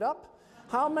screw it up.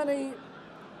 How many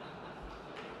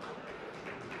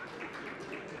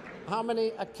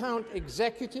account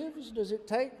executives does it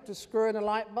take to screw in a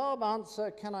light bulb?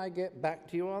 Answer, can I get back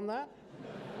to you on that?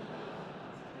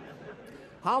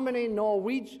 How many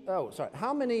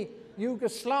how many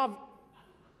Yugoslav,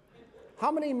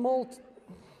 how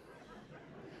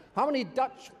many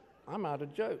Dutch, I'm out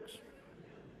of jokes.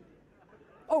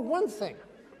 Oh, one thing.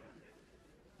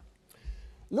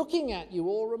 Looking at you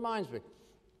all reminds me,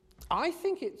 I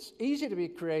think it's easy to be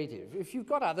creative if you've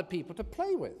got other people to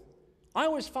play with. I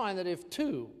always find that if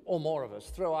 2 or more of us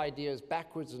throw ideas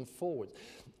backwards and forwards,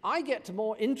 I get to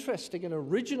more interesting and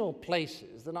original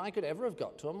places than I could ever have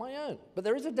got to on my own. But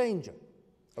there is a danger,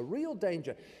 a real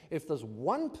danger, if there's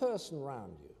one person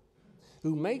around you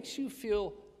who makes you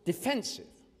feel defensive,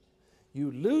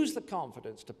 you lose the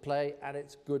confidence to play, and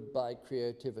it's goodbye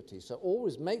creativity. So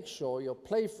always make sure your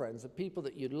play friends are people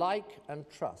that you like and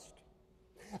trust.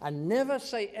 And never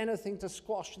say anything to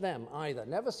squash them either.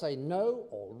 Never say no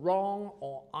or wrong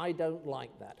or I don't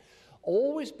like that.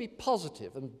 Always be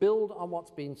positive and build on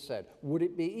what's been said. Would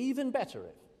it be even better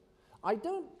if? I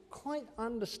don't quite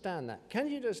understand that. Can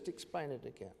you just explain it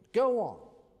again? Go on.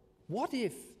 What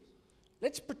if?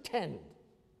 Let's pretend.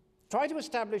 Try to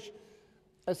establish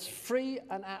as free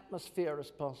an atmosphere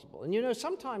as possible. And you know,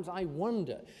 sometimes I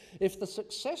wonder if the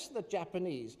success of the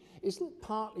Japanese isn't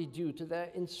partly due to their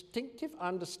instinctive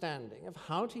understanding of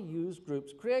how to use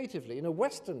groups creatively. You know,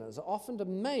 Westerners are often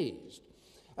amazed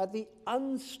at the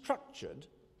unstructured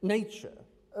nature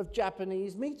of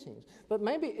Japanese meetings. But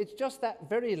maybe it's just that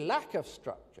very lack of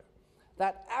structure,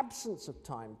 that absence of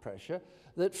time pressure,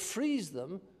 that frees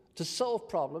them to solve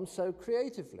problems so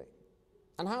creatively.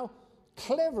 And how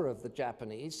clever of the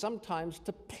Japanese sometimes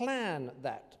to plan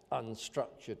that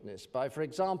unstructuredness by, for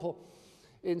example,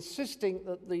 insisting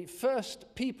that the first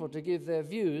people to give their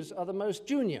views are the most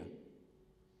junior,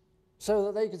 so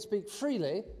that they can speak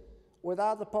freely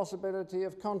without the possibility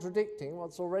of contradicting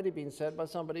what's already been said by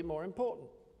somebody more important.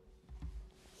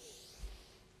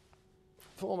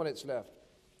 4 minutes left.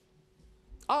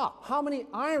 How many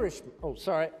Irish... Oh,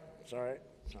 sorry.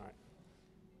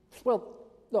 Well,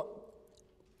 look,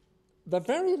 the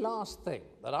very last thing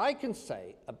that I can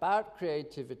say about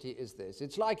creativity is this.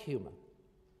 It's like humor.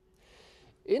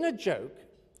 In a joke,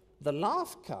 the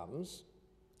laugh comes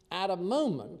at a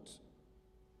moment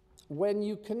when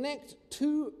you connect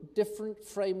two different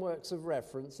frameworks of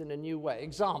reference in a new way.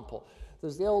 Example,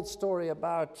 there's the old story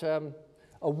about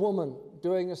a woman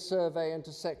doing a survey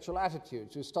into sexual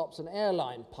attitudes who stops an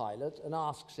airline pilot and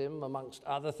asks him, amongst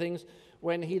other things,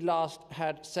 when he last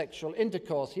had sexual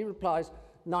intercourse. He replies,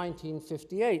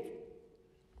 1958.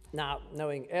 Now,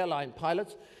 knowing airline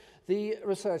pilots, the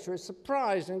researcher is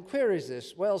surprised and queries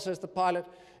this. Well, says the pilot,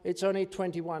 it's only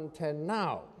 21:10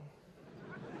 now.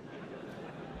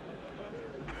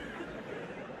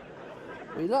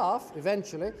 We laugh,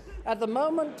 eventually, at the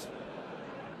moment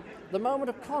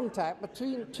of contact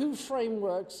between two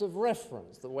frameworks of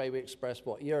reference, the way we express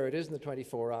what year it is in the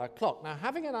 24-hour clock. Now,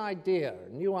 having an idea,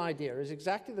 a new idea, is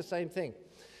exactly the same thing.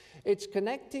 It's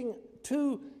connecting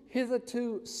two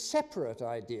hitherto separate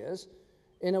ideas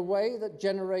in a way that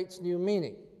generates new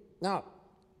meaning. Now,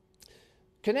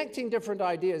 connecting different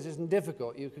ideas isn't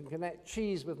difficult. You can connect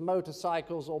cheese with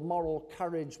motorcycles, or moral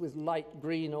courage with light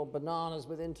green, or bananas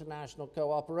with international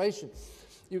cooperation.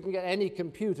 You can get any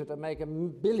computer to make 1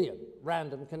 billion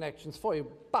random connections for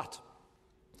you. But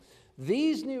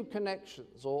these new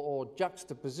connections or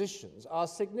juxtapositions are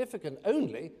significant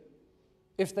only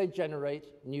if they generate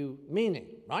new meaning,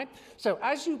 right? So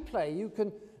as you play, you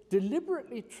can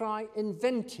deliberately try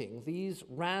inventing these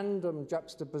random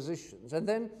juxtapositions and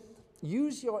then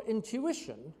use your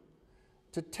intuition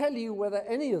to tell you whether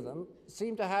any of them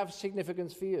seem to have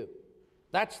significance for you.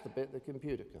 That's the bit the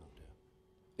computer can't do.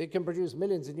 It can produce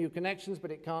millions of new connections,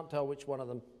 but it can't tell which one of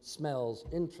them smells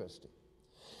interesting.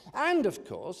 And, of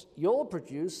course, you'll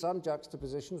produce some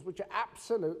juxtapositions which are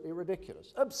absolutely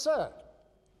ridiculous, absurd.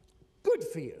 Good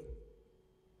for you.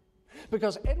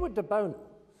 Because Edward de Bono,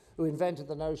 who invented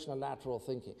the notion of lateral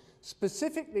thinking,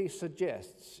 specifically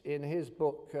suggests in his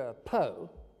book Poe,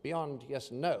 Beyond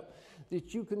Yes and No,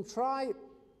 that you can try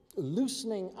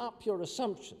loosening up your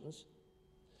assumptions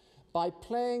by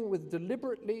playing with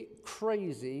deliberately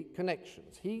crazy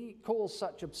connections. He calls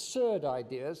such absurd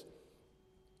ideas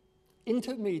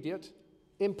intermediate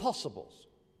impossibles.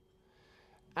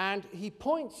 And he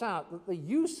points out that the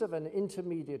use of an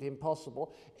intermediate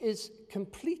impossible is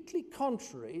completely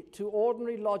contrary to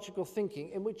ordinary logical thinking,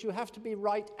 in which you have to be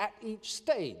right at each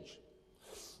stage.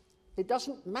 It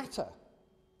doesn't matter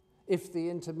if the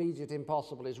intermediate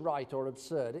impossible is right or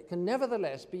absurd. It can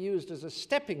nevertheless be used as a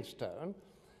stepping stone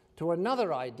to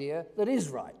another idea that is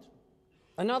right.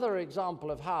 Another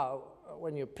example of how,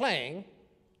 when you're playing,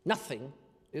 nothing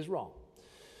is wrong.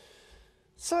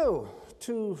 So,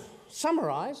 to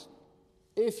summarize,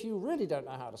 if you really don't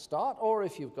know how to start, or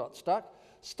if you've got stuck,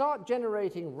 start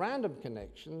generating random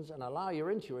connections and allow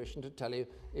your intuition to tell you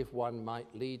if one might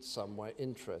lead somewhere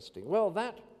interesting. Well,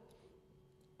 that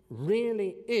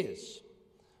really is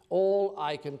all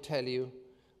I can tell you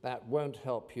that won't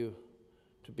help you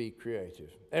to be creative.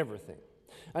 Everything.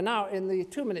 And now, in the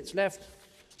 2 minutes left,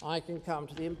 I can come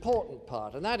to the important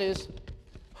part, and that is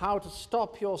how to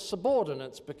stop your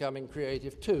subordinates becoming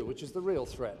creative too, which is the real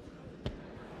threat.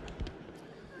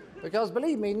 Because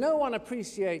believe me, no one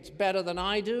appreciates better than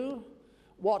I do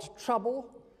what trouble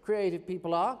creative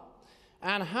people are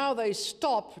and how they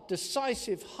stop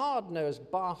decisive,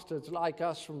 hard-nosed bastards like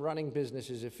us from running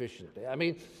businesses efficiently. I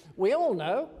mean, we all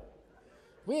know,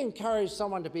 we encourage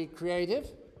someone to be creative.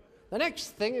 The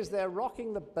next thing is they're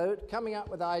rocking the boat, coming up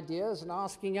with ideas and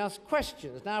asking us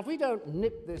questions. Now, if we don't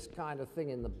nip this kind of thing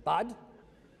in the bud,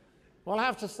 we'll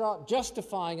have to start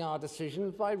justifying our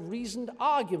decisions by reasoned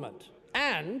argument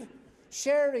and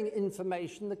sharing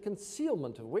information, the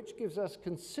concealment of which gives us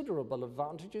considerable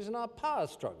advantages in our power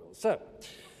struggles. So,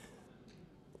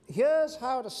 here's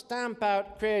how to stamp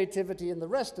out creativity in the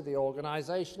rest of the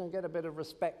organization and get a bit of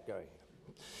respect going.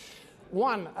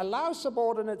 1, allow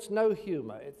subordinates no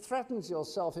humor. It threatens your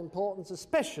self-importance,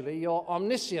 especially your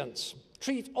omniscience.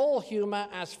 Treat all humor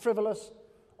as frivolous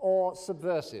or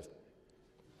subversive.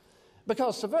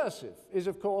 Because subversive is,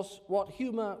 of course, what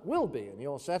humor will be in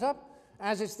your setup,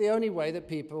 as it's the only way that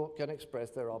people can express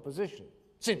their opposition.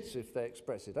 Since if they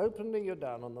express it openly, you're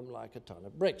down on them like a ton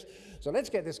of bricks. So let's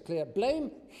get this clear.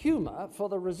 Blame humor for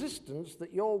the resistance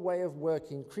that your way of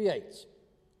working creates.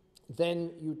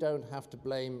 Then you don't have to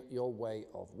blame your way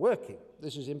of working.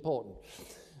 This is important.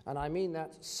 And I mean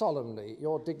that solemnly.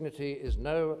 Your dignity is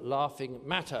no laughing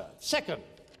matter. 2nd,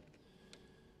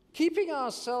 keeping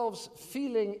ourselves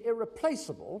feeling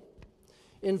irreplaceable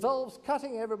involves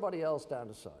cutting everybody else down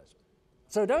to size.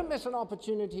 So don't miss an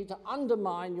opportunity to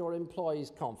undermine your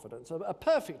employees' confidence. A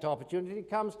perfect opportunity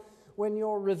comes when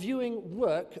you're reviewing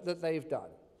work that they've done.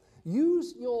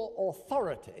 Use your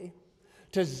authority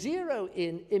to zero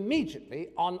in immediately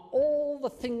on all the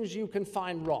things you can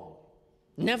find wrong.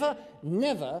 Never,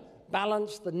 never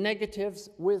balance the negatives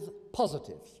with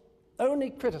positives. Only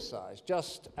criticize,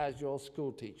 just as your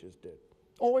school teachers did.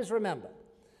 Always remember,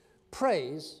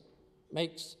 praise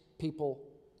makes people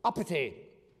uppity.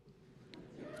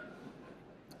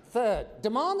 3rd,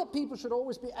 demand that people should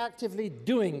always be actively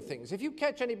doing things. If you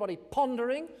catch anybody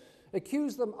pondering,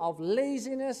 accuse them of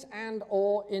laziness and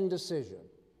or indecision.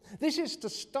 This is to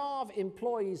starve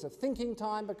employees of thinking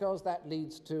time because that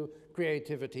leads to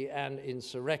creativity and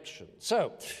insurrection.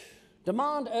 So,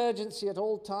 demand urgency at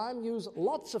all time, use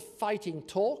lots of fighting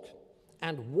talk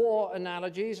and war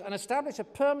analogies, and establish a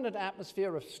permanent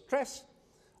atmosphere of stress,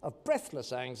 of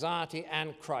breathless anxiety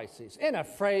and crisis. In a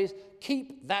phrase,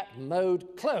 keep that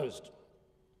mode closed.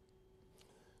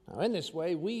 Now, in this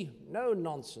way, we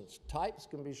no-nonsense types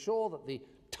can be sure that the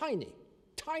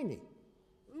tiny,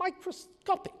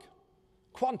 microscopic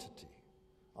quantity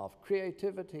of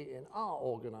creativity in our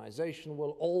organization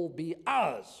will all be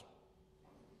ours.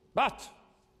 But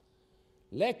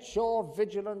let your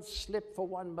vigilance slip for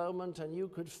one moment and you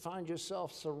could find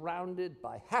yourself surrounded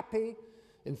by happy,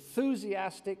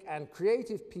 enthusiastic and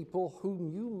creative people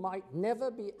whom you might never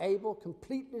be able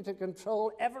completely to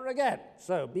control ever again.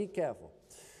 So be careful.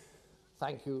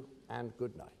 Thank you and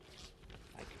good night.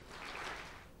 Thank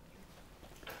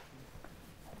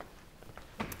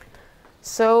you.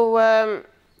 So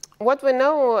what we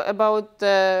know about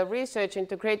research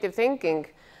into creative thinking,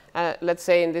 let's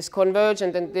say in this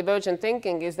convergent and divergent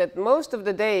thinking, is that most of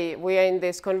the day we are in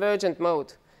this convergent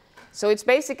mode. So it's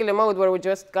basically a mode where we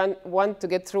just want to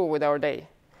get through with our day.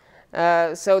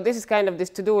 So this is kind of this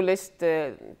to-do list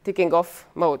ticking off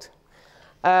mode.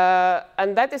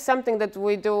 And that is something that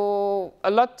we do a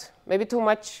lot, maybe too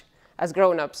much, as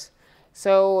grown-ups.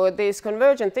 So this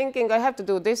convergent thinking, I have to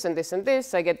do this and this and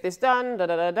this, I get this done,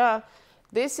 da-da-da-da.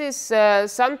 This is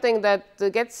something that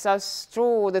gets us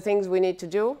through the things we need to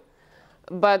do,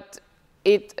 but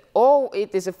it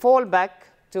is a fallback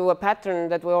to a pattern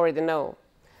that we already know.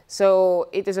 So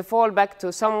it is a fallback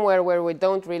to somewhere where we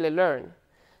don't really learn.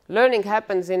 Learning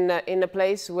happens in a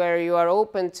place where you are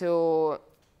open to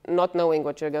not knowing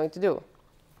what you're going to do.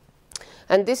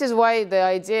 And this is why the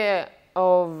idea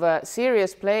of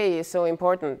serious play is so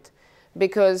important,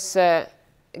 because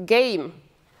game,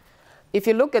 if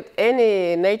you look at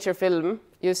any nature film,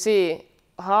 you see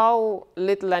how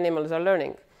little animals are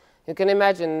learning. You can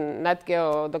imagine Nat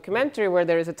Geo documentary where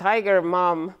there is a tiger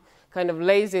mom kind of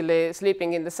lazily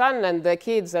sleeping in the sun, and the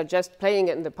kids are just playing,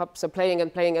 and the pups are playing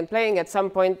and playing and playing. At some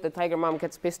point, the tiger mom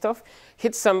gets pissed off,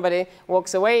 hits somebody,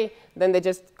 walks away, then they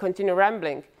just continue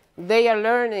rambling. They are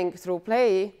learning through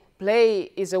play.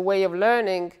 Play is a way of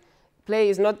learning. Play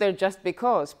is not there just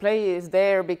because. Play is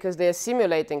there because they are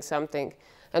simulating something.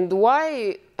 And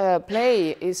why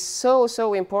play is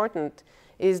so important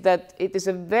is that it is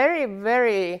a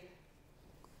very,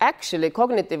 actually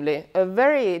cognitively, a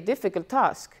very difficult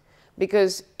task.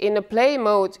 Because in a play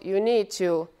mode, you need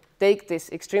to take this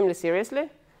extremely seriously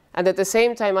and at the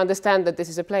same time understand that this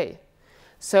is a play.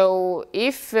 So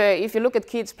if you look at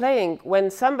kids playing,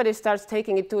 when somebody starts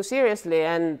taking it too seriously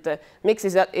and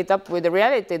mixes it up with the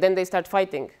reality, then they start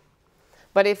fighting.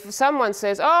 But if someone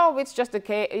says, oh, it's just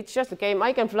a game,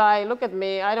 I can fly, look at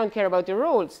me, I don't care about your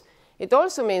rules, it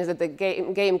also means that the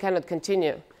game cannot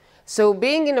continue. So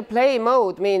being in a play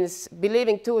mode means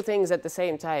believing two things at the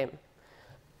same time.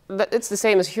 It's the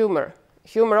same as humor.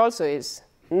 Humor also is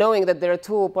knowing that there are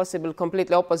two possible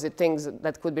completely opposite things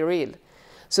that could be real.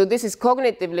 So this is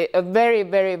cognitively a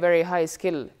very high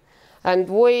skill. And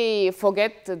we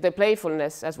forget the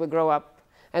playfulness as we grow up.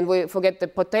 And we forget the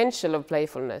potential of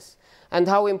playfulness. and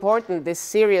how important this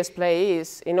serious play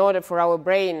is in order for our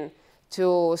brain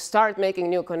to start making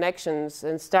new connections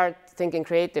and start thinking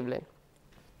creatively.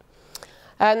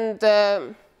 And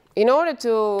in order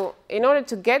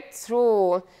to get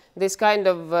through this kind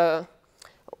of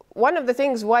one of the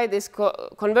things why this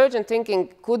convergent thinking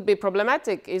could be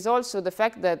problematic is also the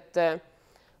fact that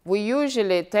we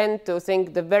usually tend to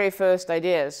think the very first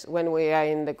ideas when we are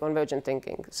in the convergent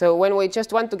thinking. So when we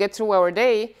just want to get through our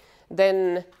day,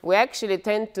 then we actually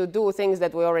tend to do things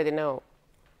that we already know.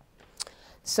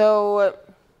 So,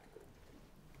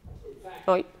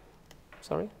 oh,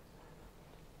 sorry.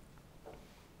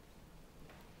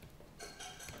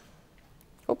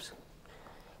 Oops.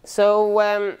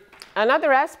 So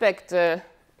another aspect,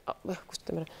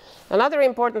 another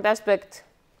important aspect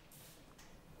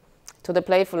to the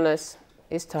playfulness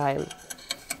is time.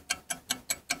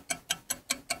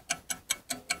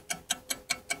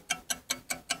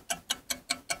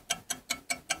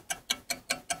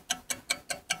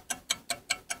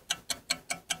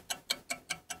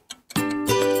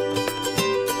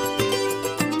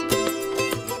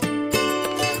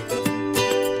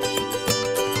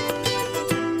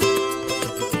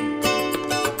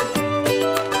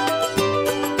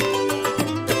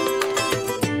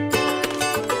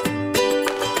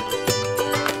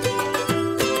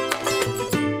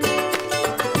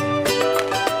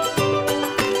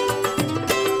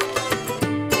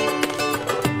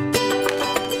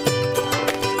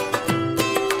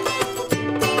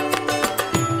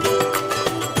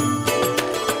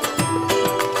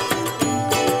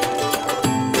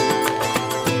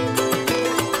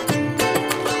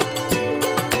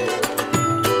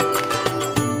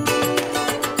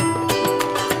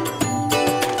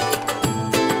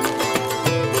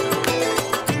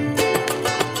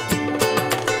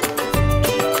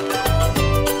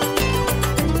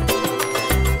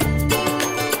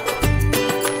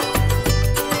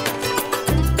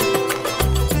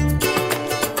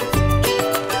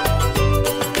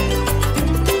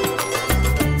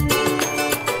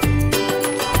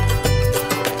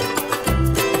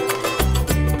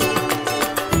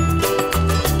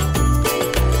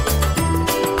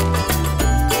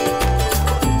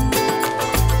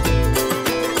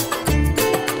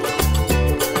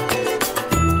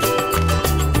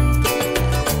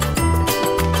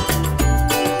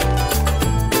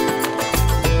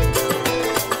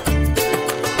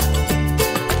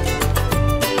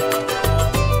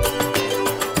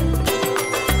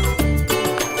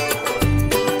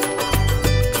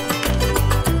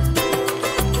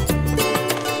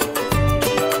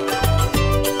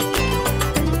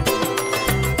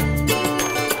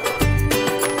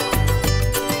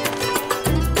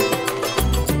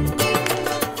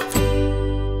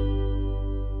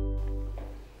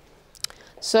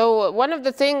 So one of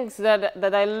the things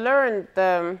that I learned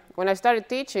when I started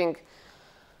teaching,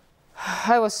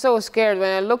 I was so scared when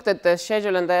I looked at the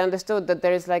schedule and I understood that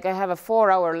there is like, I have a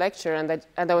 4-hour lecture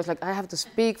and I was like, I have to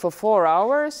speak for 4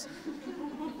 hours?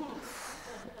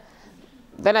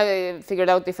 Then I figured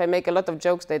out if I make a lot of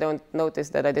jokes, they don't notice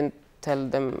that I didn't tell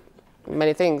them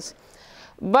many things.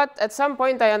 But at some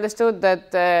point I understood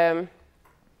that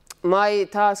my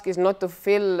task is not to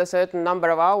fill a certain number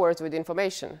of hours with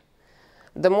information.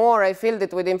 The more I filled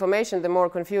it with information, the more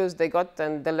confused they got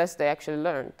and the less they actually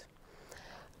learned.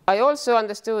 I also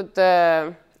understood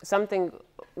something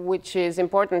which is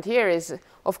important here is,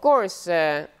 of course,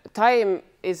 time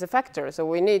is a factor, so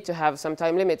we need to have some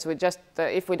time limits. We just,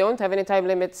 if we don't have any time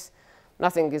limits,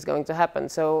 nothing is going to happen.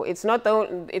 So it's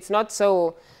not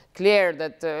so clear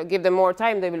that give them more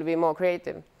time, they will be more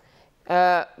creative.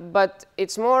 But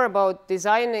it's more about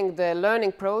designing the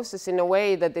learning process in a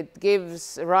way that it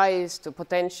gives rise to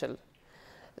potential.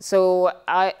 So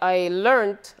I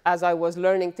learned, as I was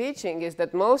learning teaching, is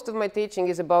that most of my teaching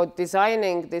is about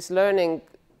designing this learning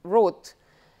route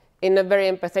in a very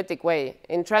empathetic way,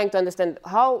 in trying to understand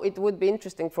how it would be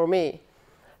interesting for me.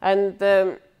 And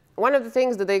one of the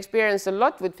things that I experience a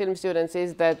lot with film students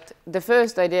is that the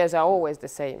first ideas are always the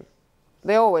same.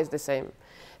 They're always the same.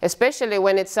 Especially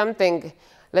when it's something,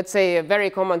 let's say a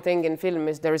very common thing in film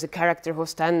is there is a character who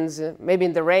stands maybe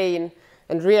in the rain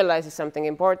and realizes something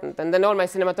important. And then all my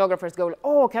cinematographers go,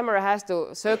 oh, camera has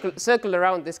to circle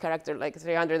around this character like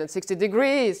 360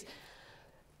 degrees.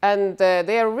 And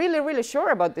they are really, really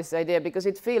sure about this idea because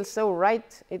it feels so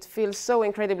right. It feels so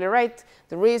incredibly right.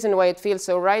 The reason why it feels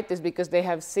so right is because they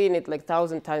have seen it like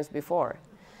 1,000 times before.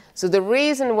 So the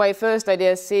reason why first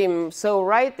ideas seem so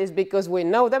right is because we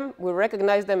know them, we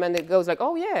recognize them, and it goes like,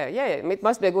 oh yeah, it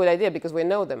must be a good idea because we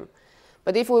know them.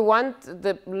 But if we want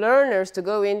the learners to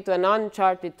go into an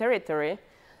uncharted territory,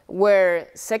 where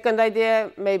second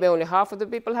idea, maybe only half of the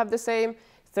people have the same.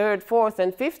 Third, fourth,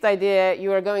 and fifth idea,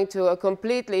 you are going to a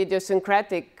completely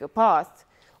idiosyncratic path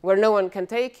where no one can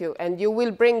take you, and you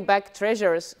will bring back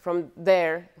treasures from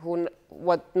there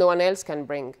what no one else can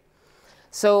bring.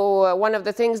 So one of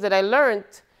the things that I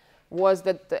learned was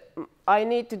that I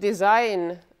need to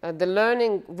design the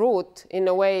learning route in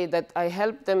a way that I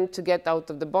help them to get out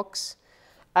of the box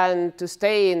and to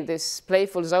stay in this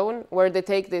playful zone where they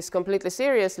take this completely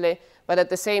seriously, but at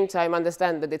the same time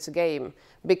understand that it's a game.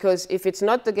 Because if it's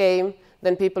not a game,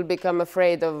 then people become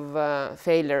afraid of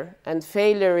failure. And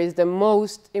failure is the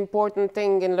most important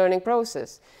thing in learning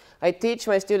process. I teach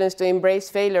my students to embrace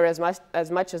failure as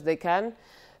much as they can,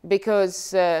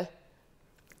 because I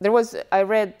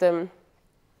read, there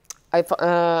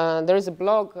is a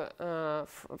blog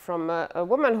from a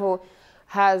woman who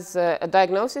has a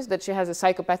diagnosis that she has a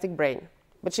psychopathic brain.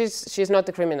 But she's not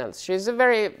a criminal. She's a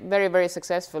very, very, very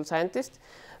successful scientist.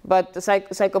 But the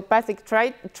psychopathic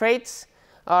traits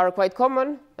are quite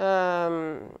common,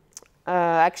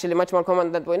 actually much more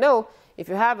common than we know. If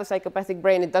you have a psychopathic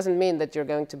brain, it doesn't mean that you're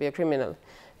going to be a criminal.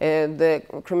 The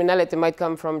criminality might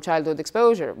come from childhood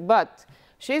exposure. But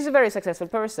she's a very successful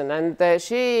person, and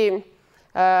she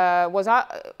was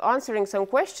answering some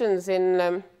questions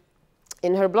in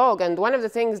her blog. And one of the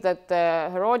things that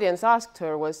her audience asked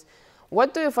her was,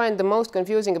 what do you find the most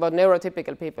confusing about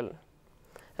neurotypical people?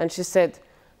 And she said,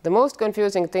 the most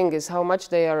confusing thing is how much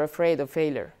they are afraid of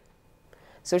failure.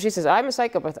 So she says, I'm a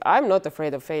psychopath. I'm not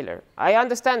afraid of failure. I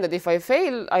understand that if I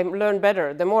fail, I learn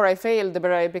better. The more I fail, the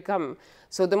better I become.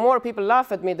 So the more people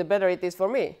laugh at me, the better it is for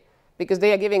me, because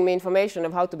they are giving me information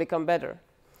of how to become better.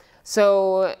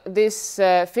 So this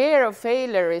fear of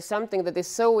failure is something that is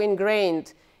so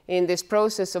ingrained in this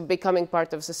process of becoming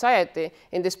part of society,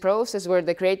 in this process where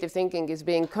the creative thinking is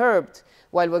being curbed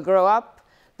while we grow up,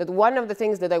 that one of the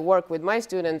things that I work with my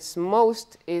students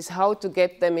most is how to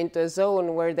get them into a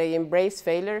zone where they embrace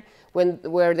failure,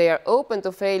 where they are open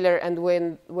to failure, and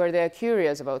where they are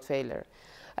curious about failure.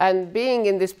 And being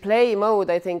in this play mode,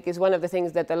 I think, is one of the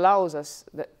things that allows us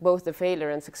both the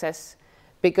failure and success,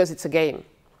 because it's a game.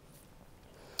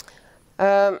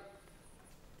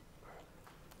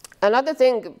 Another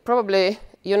thing, probably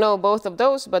you know both of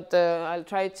those, but I'll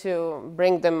try to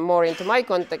bring them more into my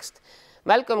context.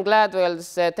 Malcolm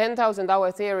Gladwell's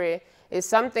 10,000-hour theory is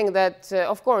something that,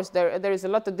 of course, there is a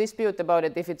lot of dispute about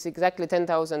it, if it's exactly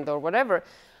 10,000 or whatever.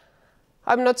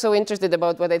 I'm not so interested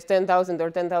about whether it's 10,000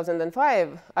 or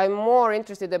 10,005. I'm more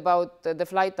interested about the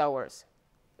flight hours.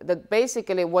 That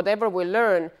basically, whatever we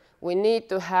learn, we need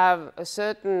to have a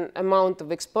certain amount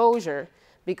of exposure,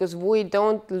 because we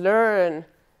don't learn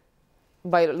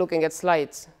by looking at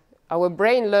slides. Our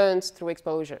brain learns through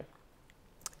exposure.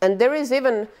 And there is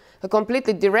even a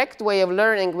completely direct way of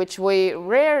learning, which we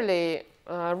rarely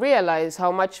realize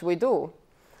how much we do.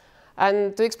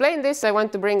 And to explain this, I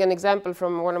want to bring an example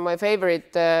from one of my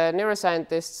favorite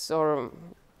neuroscientists, or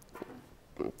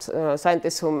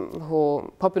scientists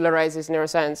who popularizes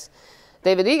neuroscience,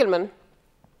 David Eagleman.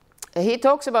 He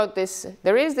talks about this.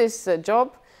 There is this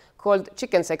job called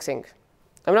chicken sexing.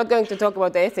 I'm not going to talk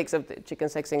about the ethics of the chicken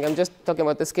sexing. I'm just talking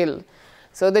about the skill.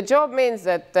 So the job means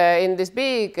that in this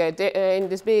big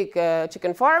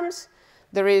chicken farms,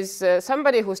 there is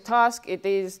somebody whose task it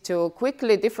is to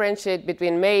quickly differentiate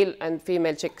between male and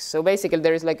female chicks. So basically,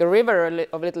 there is like a river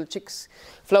of little chicks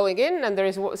flowing in, and there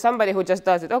is somebody who just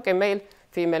does it. Okay, male,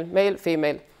 female,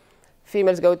 female.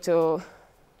 Females go to,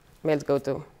 males go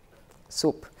to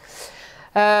soup.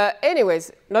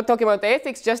 Anyways, not talking about the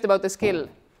ethics, just about the skill.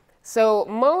 So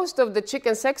most of the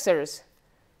chicken sexers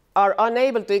are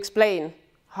unable to explain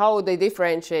how they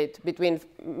differentiate between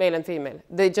male and female.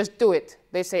 They just do it.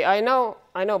 They say, I know,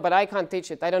 but I can't teach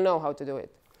it. I don't know how to do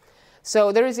it.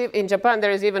 So there is, in Japan,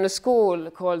 there is even a school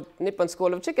called Nippon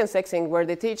School of Chicken Sexing where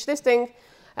they teach this thing,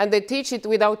 and they teach it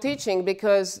without teaching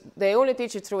because they only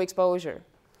teach it through exposure.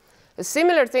 A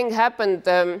similar thing happened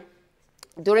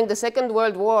during the Second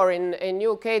World War in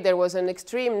UK. There was an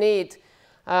extreme need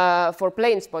for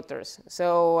plane spotters.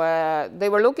 So they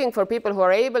were looking for people who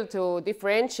are able to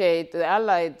differentiate the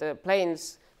Allied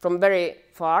planes from very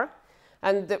far.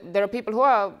 And there are people who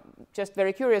are just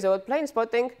very curious about plane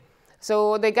spotting.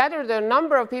 So they gathered a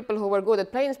number of people who were good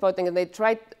at plane spotting, and they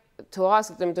tried to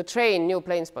ask them to train new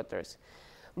plane spotters.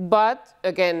 But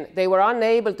again, they were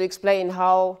unable to explain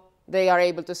how they are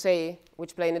able to say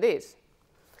which plane it is.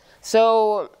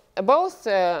 So both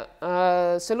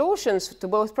solutions to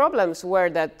both problems were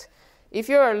that if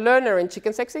you're a learner in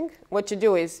chicken sexing, what you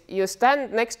do is you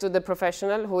stand next to the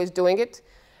professional who is doing it,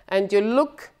 and you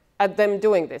look at them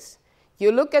doing this.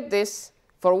 You look at this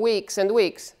for weeks and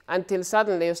weeks until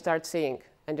suddenly you start seeing.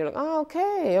 And you're like, oh,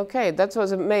 okay, okay, that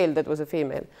was a male, that was a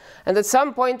female. And at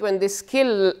some point when this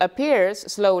skill appears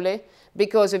slowly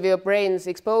because of your brain's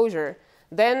exposure,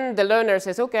 then the learner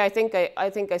says, okay, I think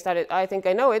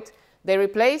I know it. They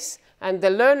replace, and the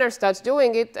learner starts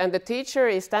doing it, and the teacher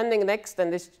is standing next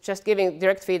and is just giving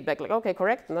direct feedback, like, okay,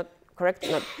 correct, not correct,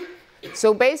 not.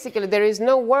 So basically, there is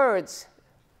no words,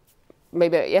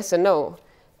 maybe yes and no.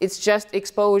 It's just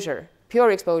exposure,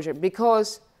 pure exposure,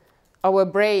 because our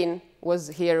brain was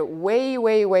here way,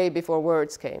 way, way before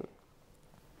words came.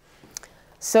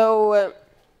 So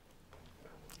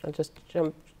I'll just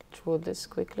jump through this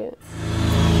quickly.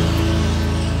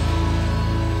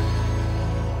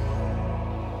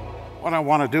 What I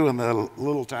want to do in the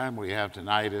little time we have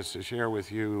tonight is to share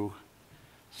with you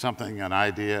something, an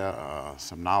idea,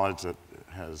 some knowledge that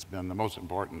has been the most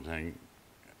important thing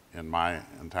in my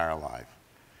entire life.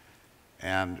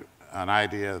 And an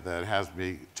idea that has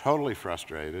me totally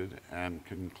frustrated and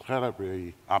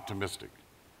incredibly optimistic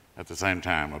at the same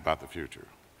time about the future.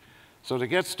 So to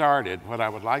get started, what I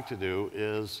would like to do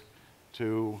is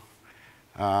to,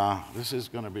 this is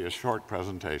going to be a short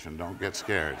presentation, don't get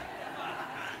scared.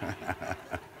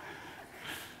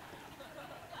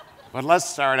 But let's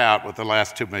start out with the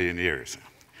last 2 million years.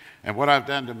 And what I've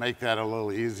done to make that a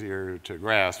little easier to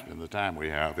grasp in the time we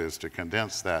have is to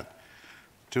condense that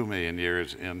 2 million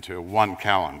years into 1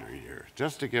 calendar year,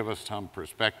 just to give us some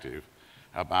perspective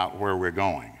about where we're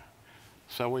going.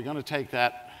 So we're going to take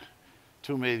that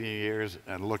 2 million years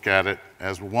and look at it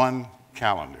as 1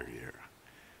 calendar year.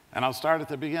 And I'll start at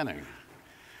the beginning.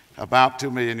 About 2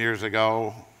 million years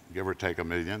ago, give or take a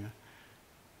million,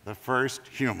 the first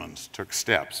humans took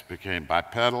steps, became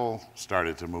bipedal,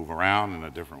 started to move around in a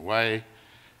different way,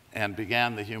 and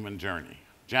began the human journey.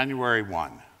 January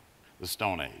 1, the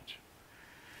Stone Age.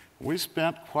 We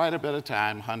spent quite a bit of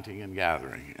time hunting and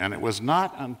gathering, and it was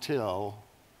not until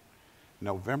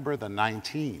November the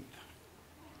 19th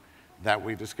that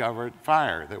we discovered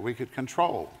fire that we could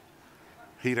control,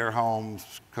 heat our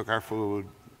homes, cook our food,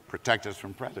 protect us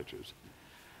from predators.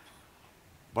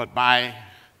 But by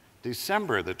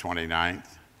December the 29th,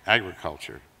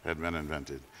 agriculture had been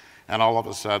invented, and all of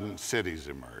a sudden cities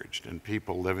emerged and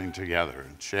people living together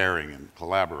and sharing and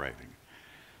collaborating.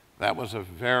 That was a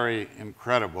very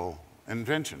incredible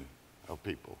invention of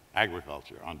people,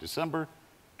 agriculture, on December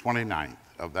 29th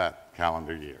of that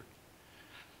calendar year.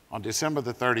 On December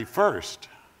the 31st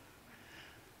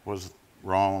was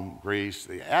Rome, Greece,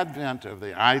 the advent of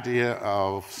the idea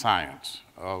of science,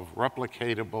 of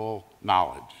replicatable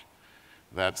knowledge,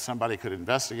 that somebody could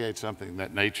investigate something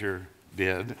that nature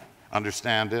did,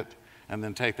 understand it, and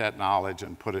then take that knowledge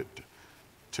and put it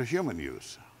to human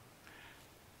use.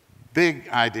 Big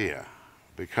idea,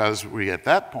 because we at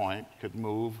that point could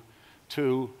move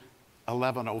to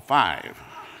 1105.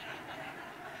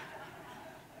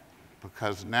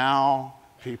 Because now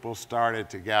people started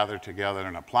to gather together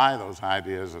and apply those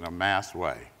ideas in a mass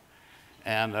way.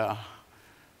 And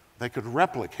they could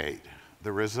replicate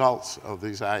the results of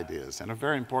these ideas. And a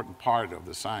very important part of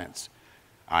the science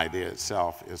idea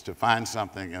itself is to find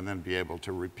something and then be able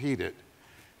to repeat it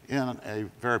in a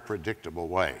very predictable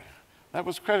way. That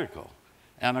was critical.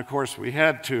 And of course, we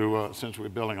had to, since we're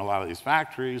building a lot of these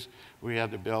factories, we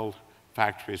had to build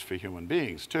factories for human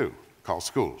beings too, called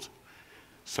schools.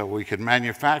 So we could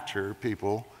manufacture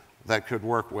people that could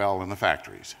work well in the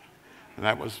factories. And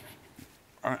that was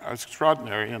an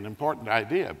extraordinary and important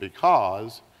idea,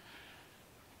 because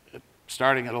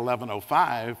starting at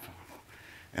 1105,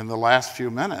 in the last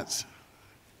few minutes,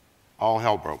 all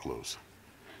hell broke loose.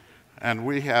 And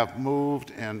we have moved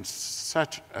in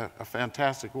such a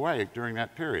fantastic way during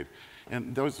that period.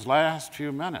 In those last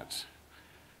few minutes,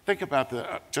 think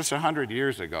about just 100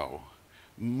 years ago,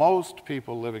 most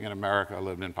people living in America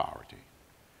lived in poverty.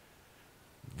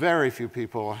 Very few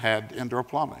people had indoor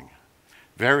plumbing.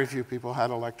 Very few people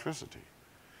had electricity.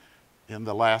 In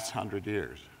the last 100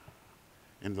 years,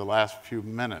 in the last few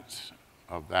minutes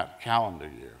of that calendar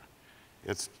year,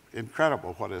 it's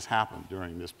incredible what has happened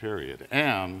during this period.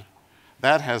 And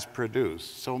that has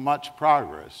produced so much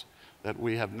progress that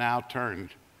we have now turned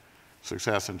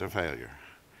success into failure.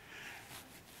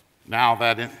 Now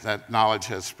that knowledge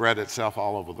has spread itself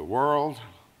all over the world,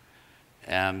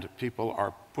 and people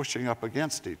are pushing up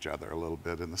against each other a little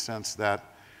bit, in the sense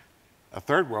that a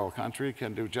third world country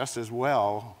can do just as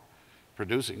well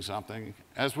producing something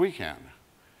as we can.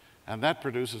 And that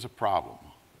produces a problem.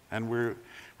 And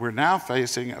we're now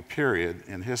facing a period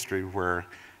in history where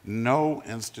no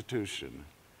institution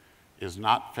is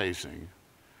not facing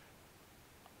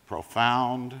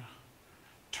profound,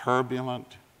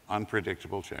 turbulent,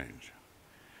 unpredictable change.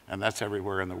 and that's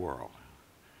everywhere in the world.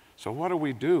 So what do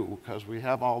we do? Because we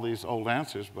have all these old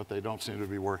answers, but they don't seem to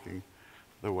be working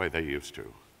the way they used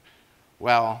to.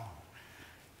 Well,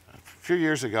 a few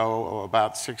years ago,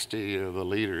 about 60 of the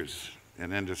leaders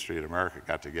in industry in America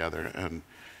got together and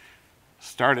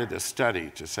started a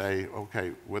study to say,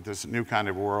 okay, with this new kind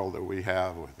of world that we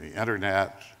have, with the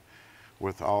internet,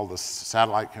 with all the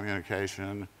satellite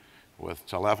communication, with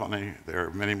telephony, there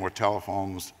are many more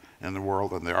telephones in the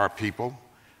world than there are people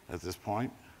at this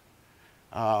point.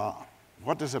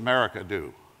 What does America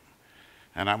do?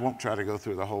 And I won't try to go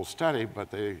through the whole study, but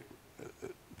the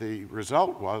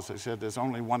result was, they said there's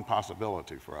only one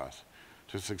possibility for us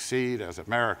to succeed as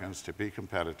Americans, to be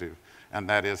competitive, and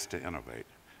that is to innovate,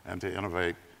 and to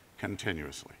innovate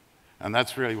continuously. And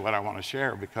that's really what I want to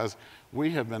share, because we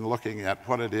have been looking at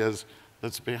what it is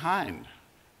that's behind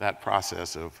that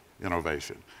process of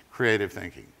innovation, creative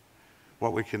thinking,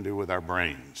 what we can do with our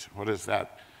brains, what is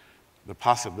that, the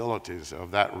possibilities of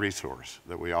that resource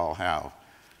that we all have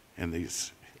in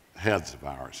these heads of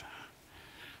ours.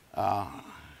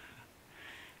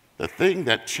 The thing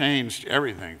that changed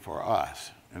everything for us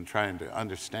in trying to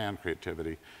understand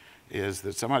creativity is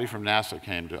that somebody from NASA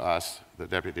came to us, the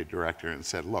deputy director, and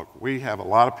said, look, we have a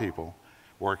lot of people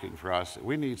working for us.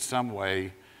 We need some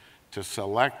way to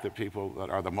select the people that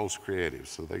are the most creative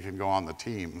so they can go on the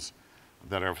teams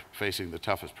that are facing the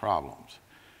toughest problems.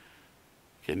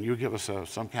 Can you give us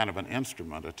some kind of an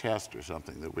instrument, a test or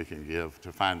something that we can give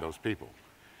to find those people?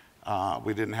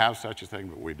 We didn't have such a thing,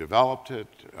 but we developed it,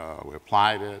 we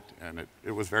applied it, and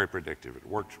it was very predictive. It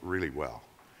worked really well.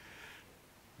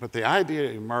 But the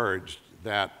idea emerged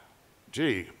that,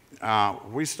 gee,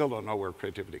 we still don't know where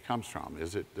creativity comes from.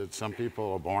 Is it that some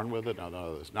people are born with it and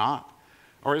others not?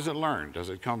 Or is it learned? Does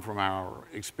it come from our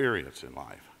experience in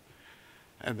life?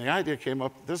 And the idea came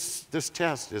up, this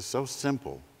test is so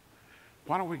simple.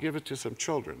 Why don't we give it to some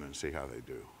children and see how they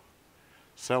do?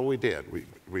 So we did.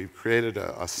 We created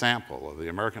a sample of the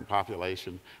American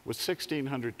population with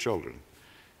 1,600 children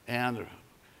and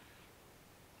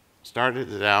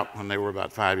started it out when they were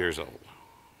about 5 years old.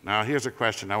 Now here's a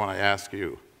question I want to ask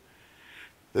you.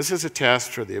 This is a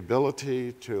test for the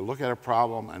ability to look at a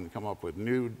problem and come up with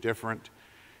new, different,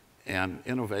 and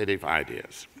innovative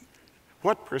ideas.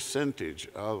 What percentage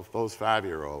of those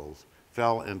 5-year-olds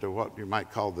fell into what you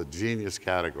might call the genius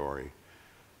category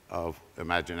of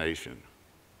imagination?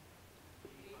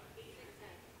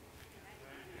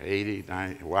 80,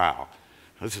 90, wow.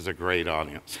 This is a great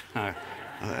audience.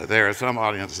 There are some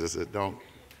audiences that don't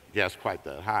guess quite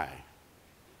that high.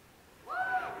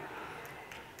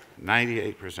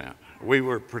 98%. We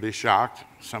were pretty shocked.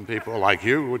 Some people like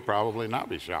you would probably not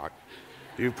be shocked.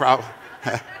 You probably,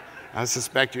 I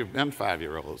suspect you've been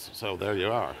 5-year-olds, so there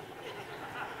you are.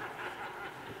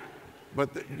 But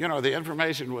you know, the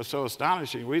information was so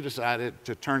astonishing, we decided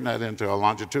to turn that into a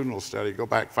longitudinal study, go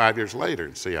back 5 years later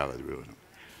and see how they're doing.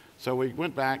 So we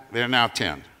went back, they're now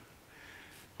 10.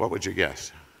 What would you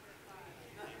guess?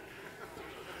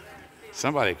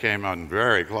 Somebody came on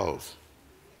very close.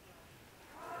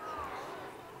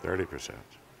 30%.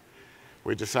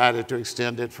 We decided to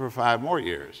extend it for 5 more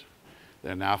years.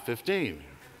 They're now 15.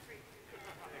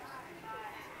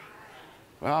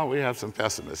 Well, we have some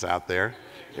pessimists out there.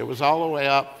 It was all the way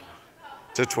up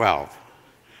to 12.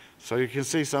 So you can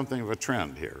see something of a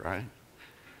trend here, right?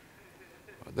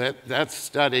 That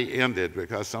study ended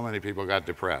because so many people got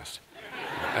depressed.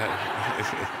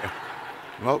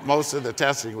 Most of the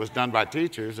testing was done by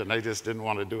teachers, and they just didn't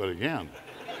want to do it again.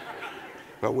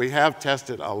 But we have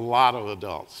tested a lot of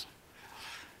adults.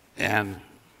 And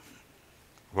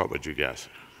what would you guess?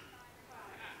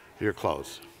 You're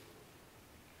close.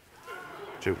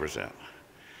 2%.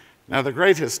 Now, the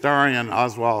great historian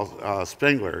Oswald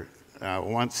Spengler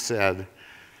once said,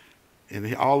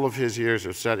 in all of his years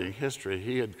of studying history,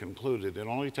 he had concluded it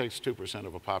only takes 2%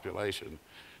 of a population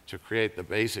to create the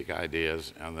basic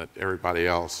ideas and that everybody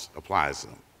else applies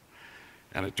them.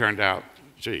 And it turned out,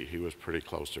 gee, he was pretty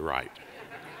close to right.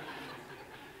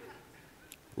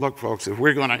 Look, folks, if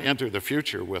we're going to enter the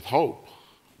future with hope,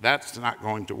 that's not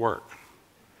going to work.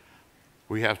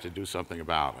 We have to do something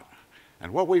about it.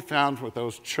 And what we found with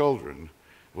those children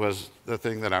was the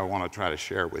thing that I want to try to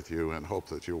share with you and hope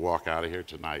that you walk out of here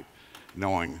tonight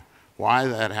knowing why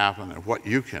that happened and what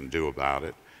you can do about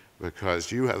it, because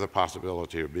you have the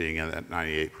possibility of being in that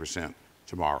 98%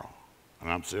 tomorrow. And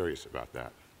I'm serious about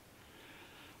that.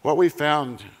 What we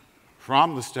found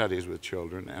from the studies with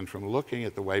children and from looking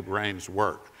at the way brains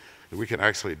work, that we can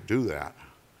actually do that.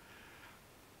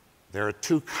 There are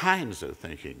 2 kinds of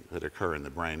thinking that occur in the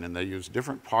brain, and they use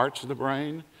different parts of the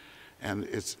brain, And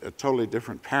it's a totally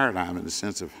different paradigm in the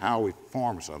sense of how we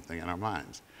form something in our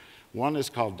minds. One is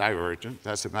called divergent,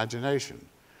 that's imagination.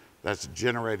 That's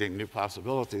generating new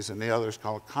possibilities, and the other is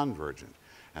called convergent.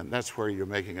 And that's where you're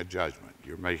making a judgment,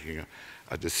 you're making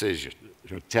a decision,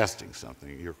 you're testing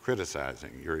something, you're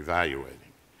criticizing, you're evaluating.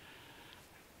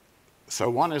 So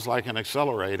one is like an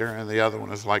accelerator and the other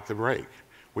one is like the brake.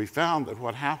 We found that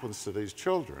what happens to these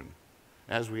children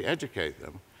as we educate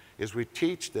them is we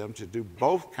teach them to do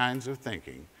both kinds of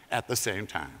thinking at the same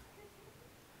time.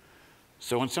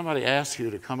 So when somebody asks you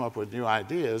to come up with new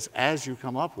ideas, as you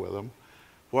come up with them,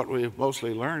 what we've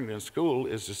mostly learned in school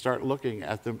is to start looking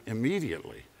at them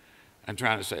immediately and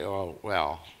trying to say, oh,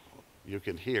 well, you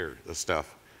can hear the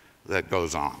stuff that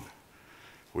goes on.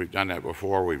 We've done that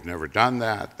before, we've never done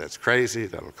that, that's crazy,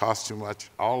 that'll cost too much,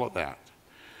 all of that.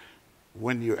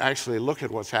 When you actually look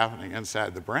at what's happening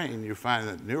inside the brain, you find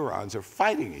that neurons are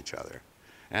fighting each other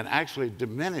and actually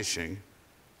diminishing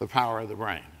the power of the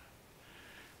brain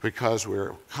because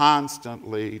we're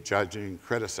constantly judging,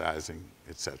 criticizing,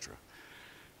 etc.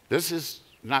 This is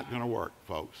not going to work,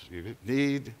 folks. You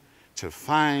need to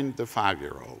find the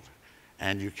 5-year-old,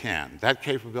 and you can. That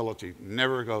capability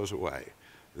never goes away.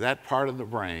 That part of the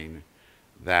brain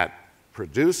that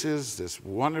produces this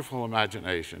wonderful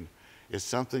imagination is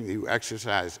something that you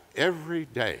exercise every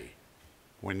day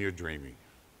when you're dreaming.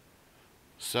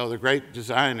 So the great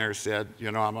designer said,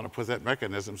 you know, I'm going to put that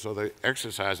mechanism so they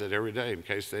exercise it every day in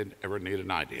case they ever need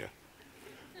an idea.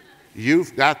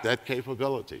 You've got that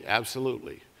capability,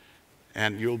 absolutely.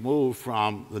 And you'll move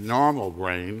from the normal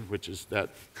brain, which is that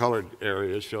colored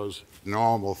area shows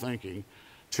normal thinking,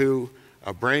 to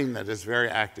a brain that is very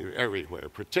active everywhere,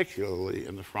 particularly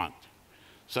in the front.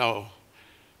 So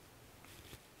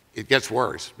it gets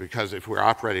worse because if we're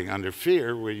operating under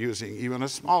fear, we're using even a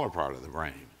smaller part of the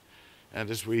brain. And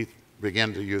as we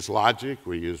begin to use logic,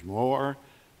 we use more,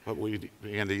 but we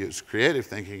begin to use creative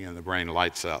thinking and the brain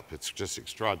lights up. It's just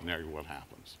extraordinary what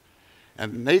happens.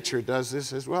 And nature does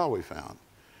this as well, we found,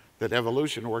 that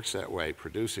evolution works that way,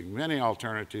 producing many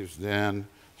alternatives, then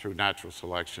through natural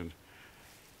selection,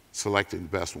 selecting the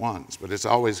best ones. But it's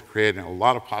always creating a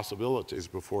lot of possibilities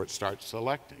before it starts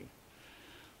selecting.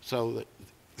 So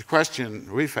the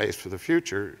question we face for the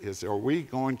future is, are we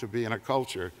going to be in a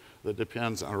culture that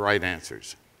depends on right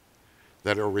answers,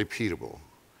 that are repeatable,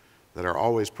 that are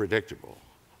always predictable?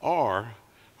 Or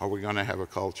are we going to have a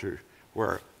culture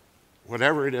where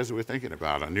whatever it is we're thinking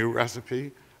about, a new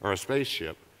recipe or a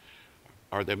spaceship,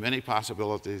 are there many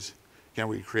possibilities? Can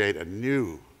we create a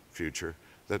new future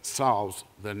that solves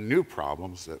the new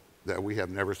problems that we have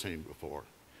never seen before?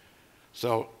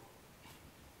 So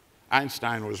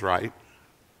Einstein was right.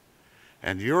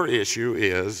 And your issue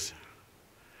is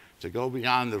to go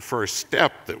beyond the first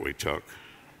step that we took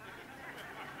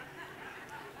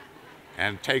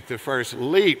and take the first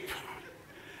leap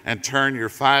and turn your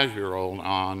 5-year-old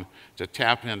on to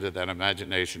tap into that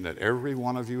imagination that every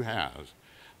one of you has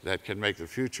that can make the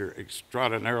future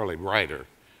extraordinarily brighter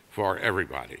for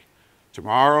everybody.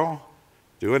 Tomorrow,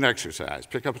 do an exercise.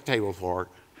 Pick up a table fork,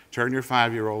 turn your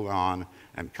 5-year-old on,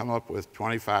 and come up with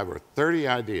 25 or 30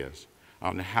 ideas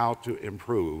on how to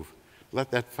improve.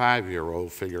 Let that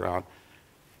 5-year-old figure out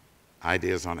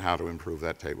ideas on how to improve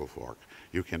that table fork.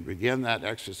 You can begin that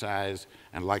exercise,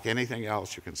 and like anything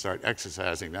else, you can start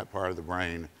exercising that part of the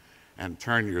brain and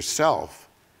turn yourself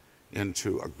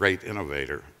into a great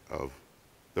innovator of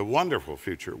the wonderful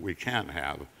future we can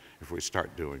have if we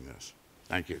start doing this.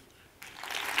 Thank you.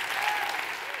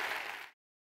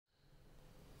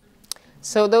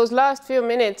 So those last few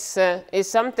minutes is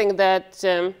something that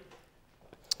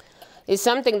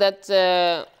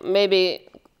maybe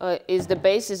is the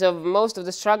basis of most of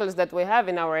the struggles that we have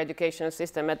in our educational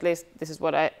system. At least this is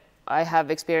what I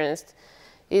have experienced,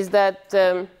 is that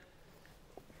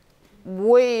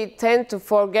we tend to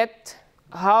forget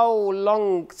how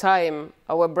long time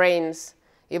our brains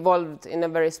evolved in a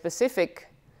very specific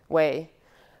way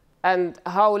and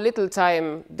how little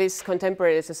time this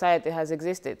contemporary society has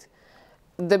existed.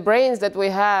 The brains that we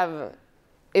have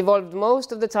evolved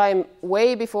most of the time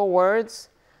way before words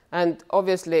and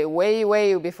obviously way,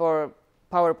 way before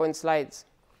PowerPoint slides.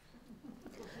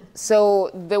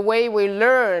 So the way we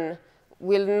learn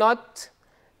will not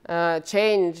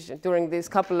change during these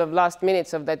couple of last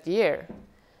minutes of that year.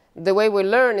 The way we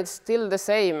learn is still the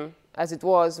same as it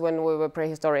was when we were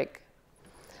prehistoric.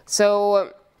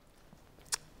 So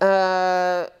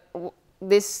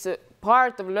this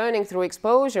part of learning through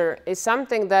exposure is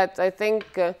something that I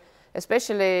think,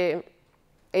 especially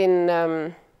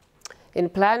in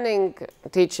planning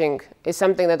teaching, is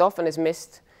something that often is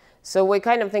missed. So we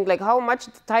kind of think like, how much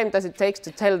time does it take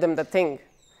to tell them the thing?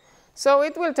 So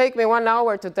it will take me 1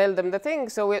 hour to tell them the thing,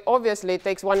 so obviously it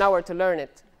takes 1 hour to learn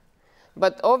it.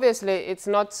 But obviously it's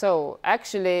not so.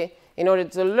 Actually, in order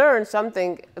to learn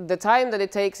something, the time that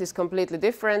it takes is completely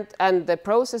different, and the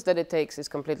process that it takes is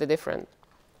completely different.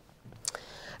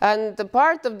 And the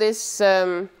part of this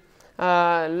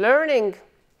learning,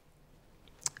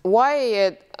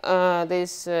 why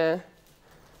these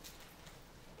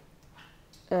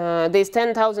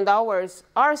 10,000 hours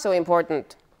are so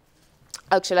important.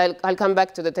 Actually, I'll come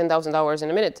back to the 10,000 hours in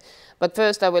a minute. But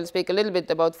first, I will speak a little bit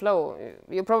about flow.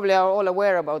 You probably are all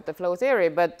aware about the flow theory,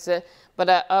 but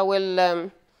I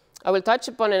will touch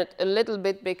upon it a little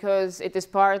bit because it is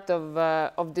part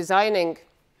of designing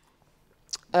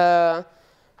a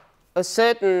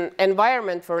certain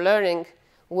environment for learning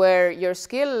where your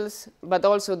skills, but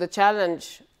also the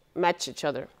challenge, match each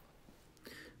other.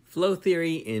 Flow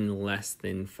theory in less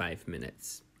than 5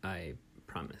 minutes, I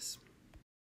promise.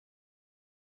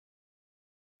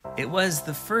 It was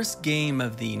the first game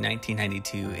of the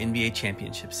 1992 NBA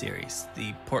Championship Series.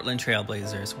 The Portland Trail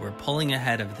Blazers were pulling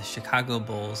ahead of the Chicago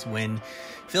Bulls when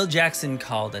Phil Jackson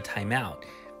called a timeout.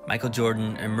 Michael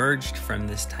Jordan emerged from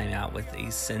this timeout with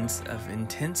a sense of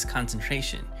intense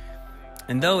concentration.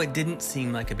 And though it didn't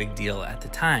seem like a big deal at the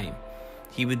time,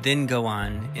 he would then go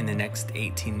on in the next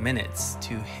 18 minutes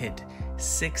to hit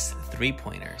 6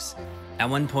 three-pointers. At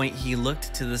one point, he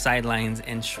looked to the sidelines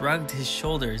and shrugged his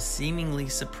shoulders, seemingly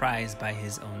surprised by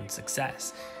his own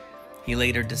success. He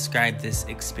later described this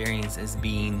experience as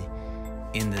being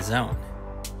in the zone.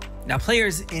 Now,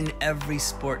 players in every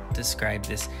sport describe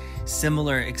this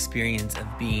similar experience of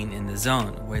being in the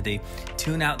zone, where they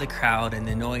tune out the crowd and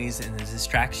the noise and the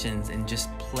distractions and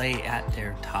just play at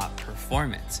their top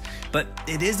performance. But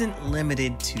it isn't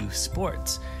limited to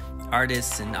sports.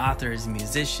 Artists and authors,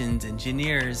 musicians,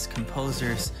 engineers,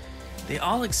 composers, they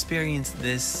all experience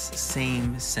this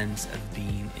same sense of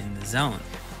being in the zone.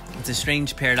 It's a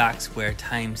strange paradox where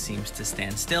time seems to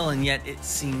stand still, and yet it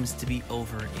seems to be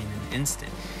over in an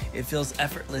instant. It feels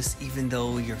effortless even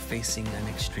though you're facing an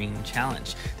extreme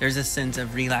challenge. There's a sense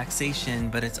of relaxation,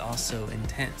 but it's also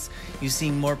intense. You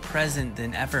seem more present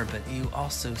than ever, but you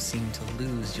also seem to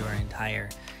lose your entire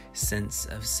sense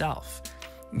of self.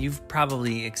 You've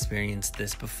probably experienced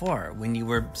this before, when you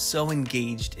were so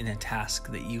engaged in a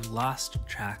task that you lost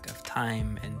track of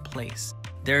time and place.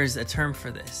 There's a term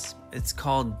for this. It's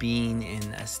called being in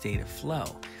a state of flow.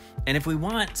 And if we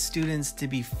want students to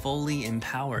be fully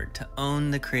empowered to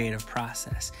own the creative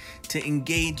process, to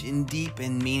engage in deep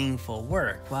and meaningful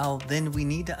work, well, then we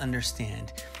need to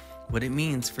understand what it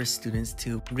means for students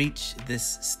to reach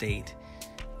this state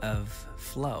of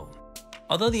flow.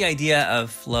 Although the idea of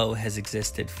flow has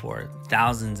existed for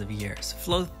thousands of years,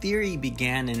 flow theory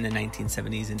began in the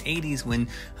 1970s and 80s when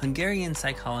Hungarian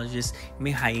psychologist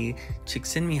Mihaly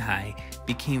Csikszentmihalyi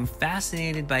became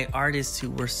fascinated by artists who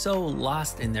were so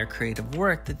lost in their creative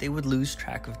work that they would lose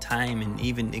track of time and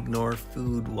even ignore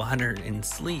food, water, and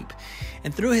sleep.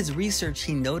 And through his research,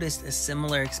 he noticed a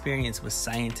similar experience with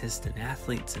scientists and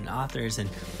athletes and authors and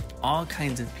all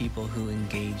kinds of people who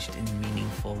engaged in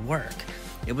meaningful work.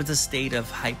 It was a state of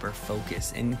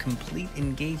hyper-focus and complete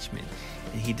engagement,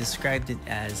 and he described it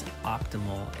as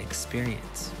optimal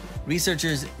experience.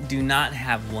 Researchers do not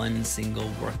have one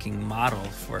single working model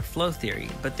for flow theory,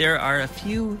 but there are a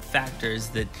few factors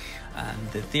that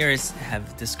the theorists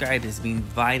have described as being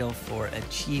vital for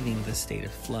achieving the state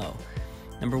of flow.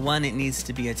 Number one, it needs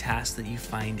to be a task that you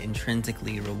find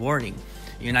intrinsically rewarding.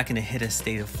 You're not going to hit a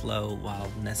state of flow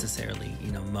while necessarily,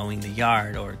 mowing the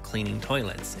yard or cleaning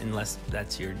toilets, unless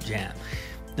that's your jam.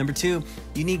 Number two,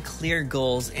 you need clear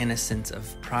goals and a sense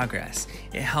of progress.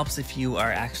 It helps if you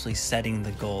are actually setting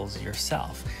the goals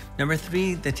yourself. Number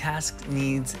three, the task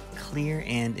needs clear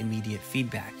and immediate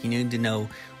feedback. You need to know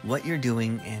what you're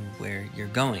doing and where you're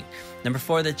going. Number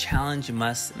four, the challenge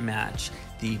must match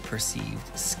the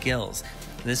perceived skills.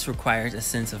 This requires a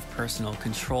sense of personal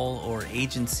control or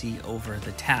agency over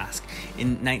the task.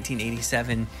 In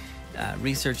 1987,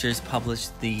 researchers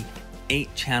published the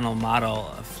 8-channel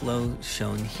model of flow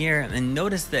shown here, and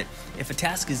notice that if a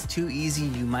task is too easy,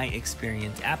 you might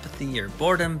experience apathy or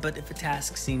boredom, but if a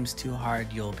task seems too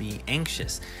hard, you'll be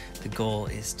anxious. The goal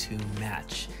is to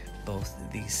match both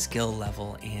the skill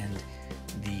level and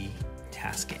the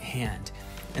task at hand.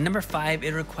 And number five,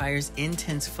 it requires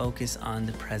intense focus on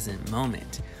the present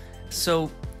moment.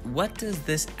 So what does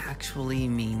this actually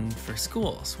mean for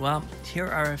schools? Well, here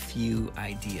are a few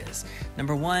ideas.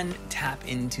 Number one, tap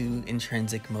into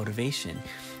intrinsic motivation.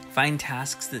 Find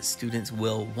tasks that students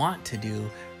will want to do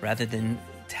rather than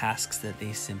tasks that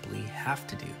they simply have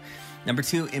to do. Number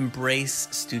two, embrace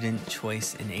student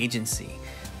choice and agency.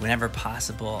 Whenever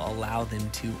possible, allow them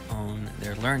to own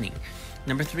their learning.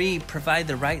 Number 3, provide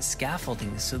the right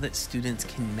scaffolding so that students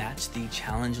can match the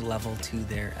challenge level to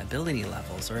their ability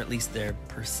levels, or at least their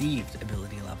perceived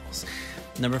ability levels.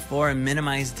 Number 4,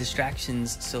 minimize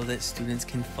distractions so that students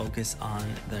can focus on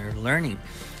their learning.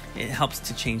 It helps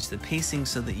to change the pacing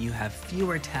so that you have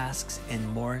fewer tasks and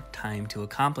more time to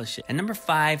accomplish it. And number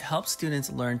 5, help students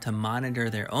learn to monitor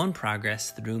their own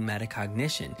progress through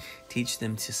metacognition. Teach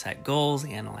them to set goals,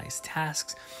 analyze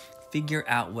tasks, figure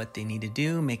out what they need to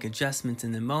do, make adjustments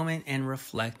in the moment, and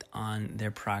reflect on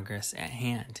their progress at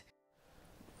hand.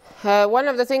 One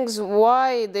of the things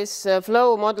why this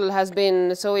flow model has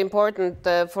been so important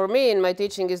for me in my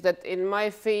teaching is that in my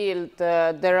field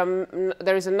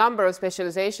there is a number of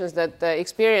specializations that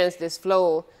experience this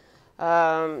flow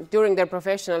during their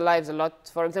professional lives a lot.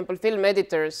 For example, film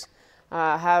editors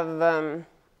have,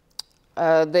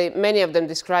 many of them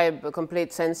describe a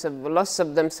complete sense of loss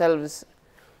of themselves.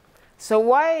 So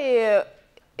why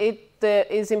it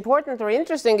is important or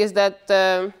interesting is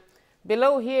that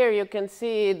below here you can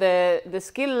see the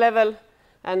skill level,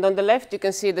 and on the left you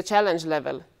can see the challenge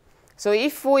level. So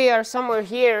if we are somewhere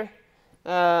here,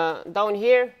 down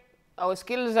here, our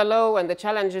skills are low and the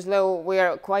challenge is low, we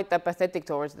are quite apathetic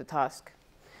towards the task.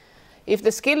 If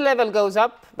the skill level goes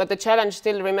up but the challenge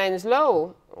still remains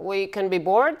low, we can be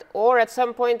bored or at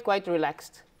some point quite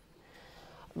relaxed.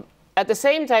 At the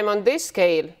same time, on this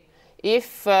scale,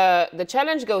 if the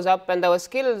challenge goes up and our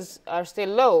skills are still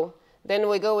low, then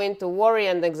we go into worry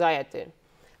and anxiety.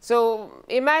 So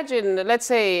imagine, let's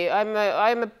say,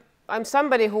 I'm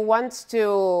somebody who wants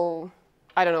to,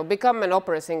 I don't know, become an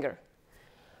opera singer.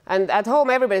 And at home,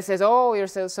 everybody says, oh, you're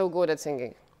so good at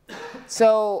singing.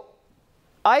 So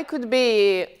I could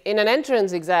be in an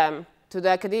entrance exam to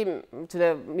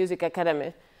the music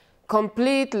academy,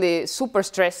 completely super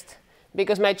stressed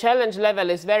because my challenge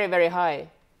level is very, very high.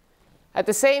 At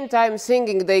the same time,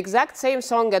 singing the exact same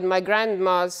song at my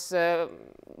grandma's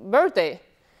birthday,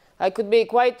 I could be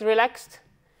quite relaxed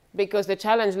because the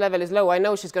challenge level is low. I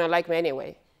know she's going to like me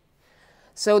anyway.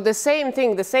 So the same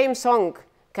thing, the same song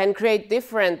can create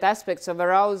different aspects of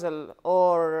arousal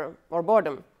or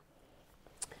boredom.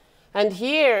 And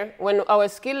here, when our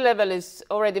skill level is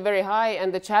already very high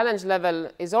and the challenge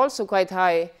level is also quite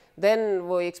high, then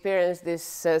we experience this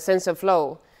sense of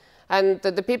flow. And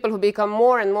the people who become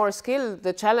more and more skilled,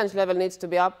 the challenge level needs to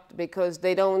be up because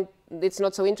it's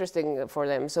not so interesting for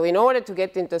them. So in order to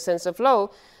get into a sense of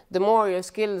flow, the more your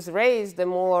skills raise, the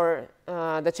more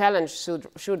the challenge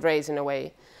should raise in a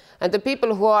way. And the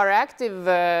people who are active,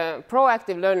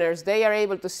 proactive learners, they are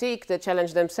able to seek the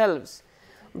challenge themselves.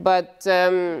 But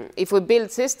if we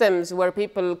build systems where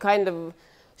people kind of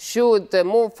should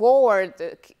move forward,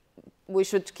 we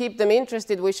should keep them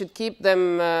interested, we should keep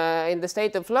them in the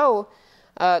state of flow,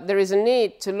 there is a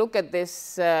need to look at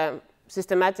this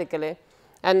systematically.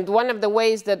 And one of the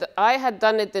ways that I had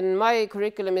done it in my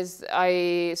curriculum is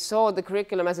I saw the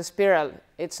curriculum as a spiral.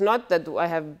 It's not that I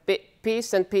have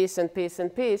piece and piece and piece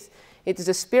and piece. It is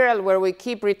a spiral where we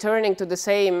keep returning to the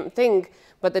same thing,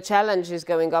 but the challenge is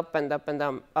going up and up and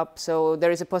up. So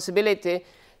there is a possibility.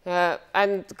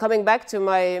 And coming back to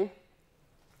my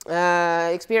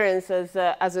experience as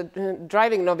a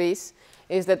driving novice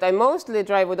is that I mostly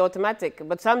drive with automatic,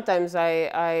 but sometimes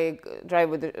I drive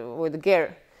with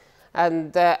gear.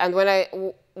 And when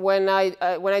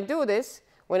I do this,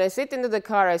 when I sit into the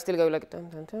car, I still go like dun,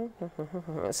 dun,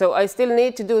 dun. So I still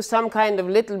need to do some kind of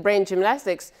little brain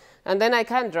gymnastics, and then I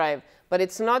can drive. But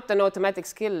it's not an automatic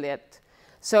skill yet.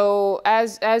 So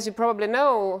as you probably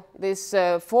know, this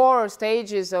 4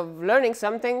 stages of learning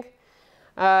something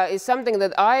is something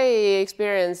that I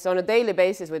experience on a daily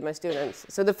basis with my students.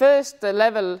 So the first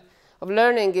level of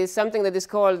learning is something that is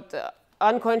called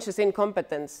unconscious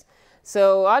incompetence.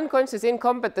 So unconscious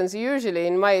incompetence usually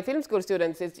in my film school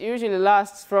students, it usually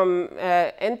lasts from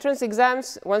entrance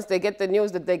exams once they get the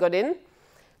news that they got in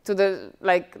to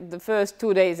the first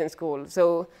 2 days in school.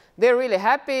 So they're really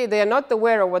happy, they are not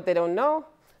aware of what they don't know,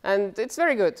 and it's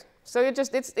very good. So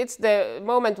it's the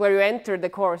moment where you enter the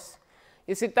course.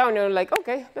 You sit down, you're like,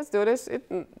 okay, let's do this.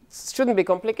 It shouldn't be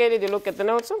complicated. You look at the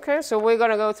notes, okay, so we're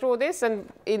going to go through this,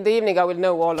 and in the evening I will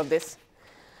know all of this.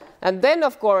 And then,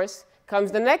 of course,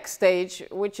 comes the next stage,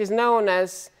 which is known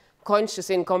as conscious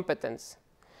incompetence,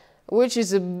 which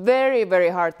is a very, very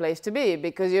hard place to be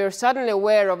because you're suddenly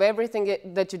aware of everything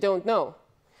that you don't know.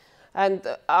 And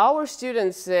our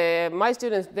students, my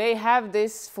students, they have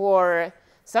this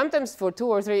sometimes for 2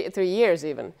 or 3 years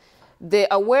even. The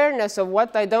awareness of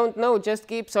what I don't know just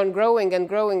keeps on growing and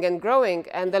growing and growing.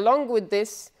 And along with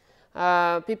this,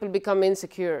 people become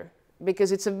insecure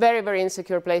because it's a very, very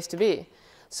insecure place to be.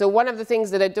 So one of the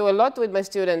things that I do a lot with my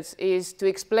students is to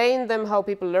explain them how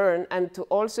people learn, and to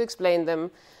also explain them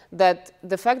that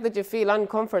the fact that you feel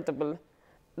uncomfortable,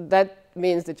 that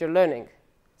means that you're learning.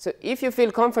 So if you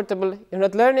feel comfortable, you're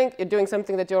not learning, you're doing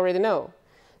something that you already know.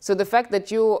 So the fact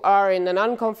that you are in an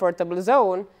uncomfortable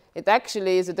zone, it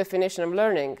actually is a definition of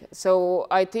learning. So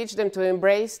I teach them to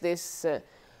embrace this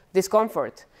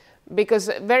discomfort. Because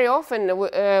very often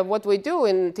what we do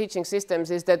in teaching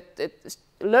systems is that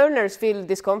learners feel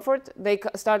discomfort, they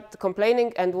start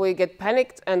complaining, and we get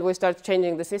panicked and we start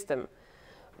changing the system.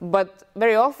 But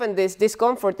very often this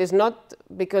discomfort is not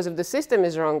because of the system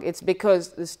is wrong, it's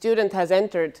because the student has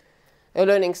entered a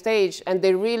learning stage and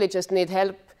they really just need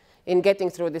help in getting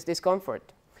through this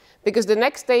discomfort. Because the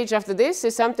next stage after this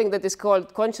is something that is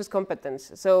called conscious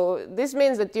competence. So this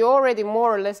means that you already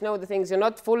more or less know the things.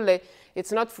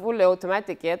 It's not fully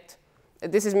automatic yet.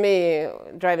 This is me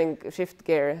driving shift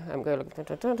gear. I'm going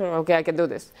like, okay, I can do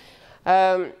this.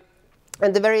 And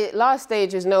the very last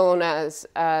stage is known as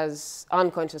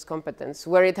unconscious competence,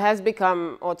 where it has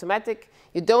become automatic.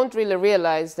 You don't really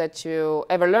realize that you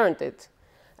ever learned it.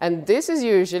 And this is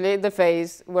usually the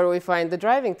phase where we find the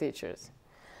driving teachers.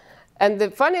 And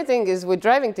the funny thing is with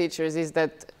driving teachers is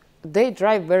that they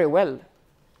drive very well.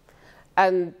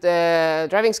 And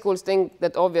driving schools think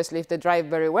that obviously if they drive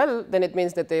very well, then it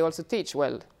means that they also teach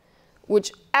well,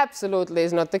 which absolutely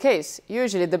is not the case.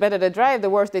 Usually the better they drive, the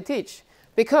worse they teach.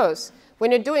 Because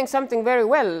when you're doing something very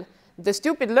well, the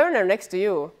stupid learner next to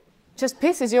you just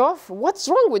pisses you off. What's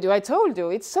wrong with you? I told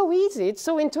you. It's so easy. It's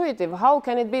so intuitive. How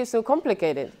can it be so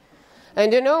complicated?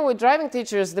 And you know, with driving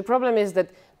teachers, the problem is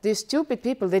that these stupid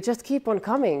people, they just keep on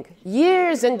coming.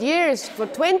 Years and years, for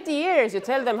 20 years, you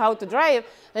tell them how to drive,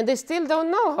 and they still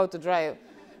don't know how to drive.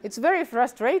 It's very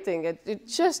frustrating. It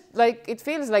just like, it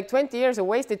feels like 20 years of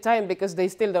wasted time because they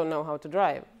still don't know how to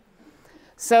drive.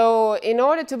 So in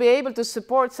order to be able to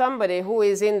support somebody who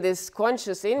is in this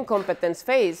conscious incompetence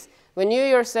phase, when you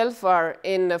yourself are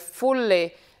in a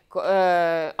fully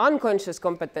unconscious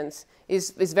competence,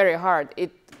 is very hard.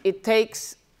 It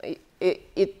takes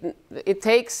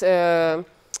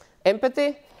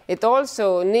empathy. It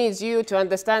also needs you to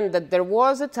understand that there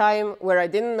was a time where I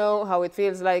didn't know how it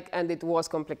feels like, and it was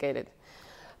complicated.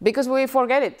 Because we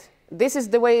forget it. This is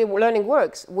the way learning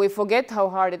works. We forget how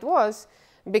hard it was,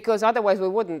 because otherwise we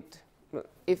wouldn't.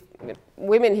 If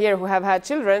women here who have had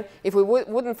children, if we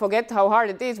wouldn't forget how hard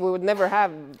it is, we would never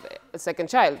have a second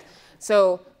child.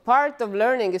 So part of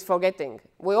learning is forgetting.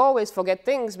 We always forget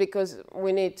things because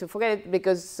we need to forget it,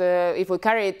 because if we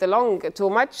carry it along too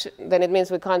much, then it means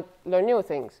we can't learn new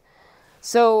things.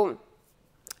 So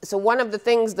one of the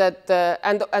things that,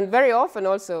 and very often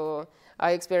also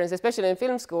I experience, especially in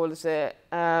film schools,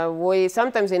 we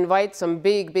sometimes invite some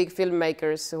big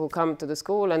filmmakers who come to the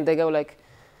school, and they go like,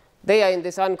 they are in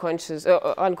this unconscious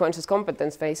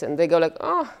competence phase, and they go like,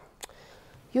 oh,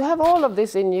 you have all of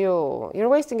this in you. You're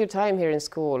wasting your time here in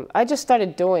school. I just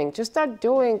started doing. Just start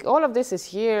doing. All of this is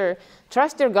here.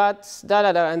 Trust your guts,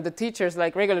 da-da-da. And the teachers,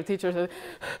 like regular teachers,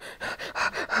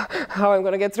 how I'm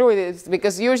going to get through this?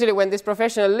 Because usually when this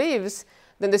professional leaves,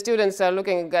 then the students are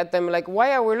looking at them like,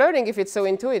 why are we learning if it's so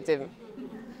intuitive?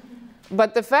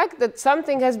 But the fact that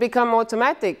something has become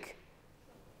automatic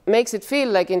makes it feel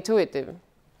like intuitive.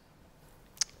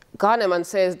 Kahneman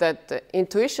says that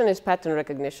intuition is pattern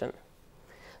recognition.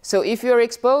 So if you're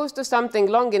exposed to something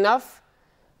long enough,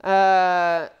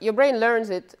 your brain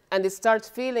learns it and it starts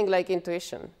feeling like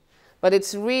intuition. But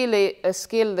it's really a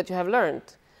skill that you have learned.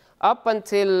 Up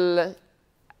until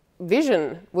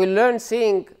vision, we learn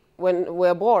seeing when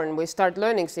we're born. We start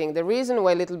learning seeing. The reason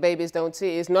why little babies don't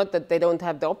see is not that they don't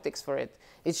have the optics for it.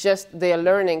 It's just they are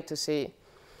learning to see.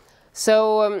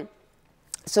 So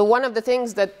one of the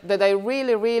things that I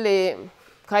really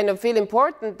kind of feel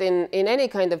important in any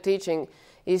kind of teaching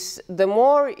is the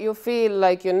more you feel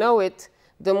like you know it,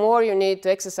 the more you need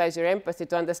to exercise your empathy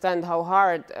to understand how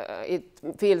hard it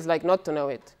feels like not to know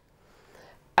it.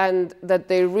 And that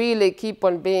they really keep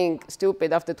on being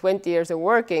stupid after 20 years of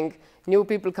working. New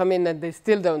people come in and they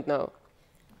still don't know.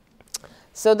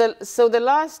 So the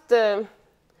last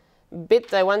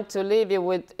bit I want to leave you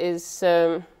with is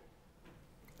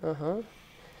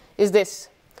this.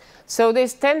 So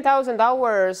this 10,000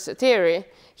 hours theory,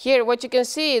 here what you can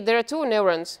see, there are two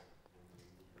neurons,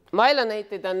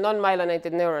 myelinated and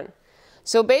non-myelinated neuron.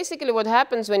 So basically what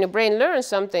happens when your brain learns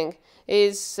something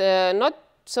is not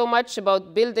so much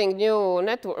about building new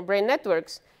brain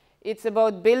networks, it's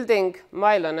about building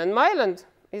myelin. And myelin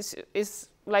is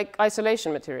like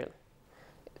isolation material.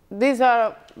 These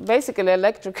are basically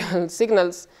electrical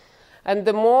signals. And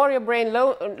the more your brain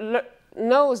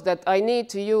knows that I need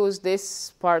to use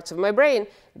these parts of my brain,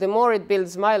 the more it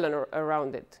builds myelin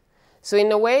around it. So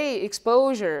in a way,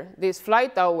 exposure, these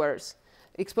flight hours,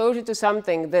 exposure to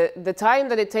something, the time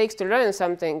that it takes to learn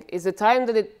something is the time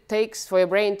that it takes for your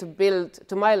brain to build,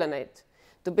 to myelinate,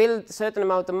 to build a certain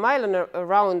amount of myelin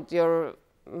around your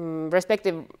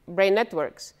respective brain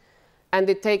networks. And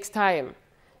it takes time.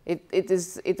 It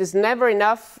is never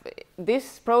enough.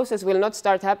 This process will not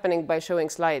start happening by showing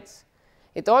slides.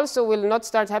 It also will not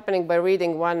start happening by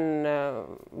reading one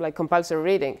like compulsory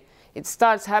reading. It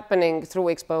starts happening through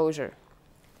exposure.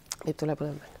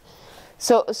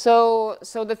 So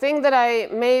the thing that I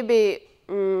maybe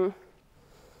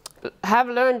have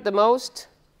learned the most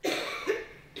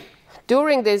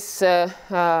during this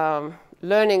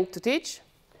learning to teach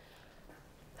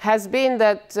has been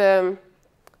that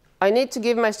I need to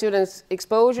give my students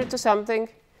exposure to something.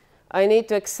 I need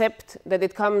to accept that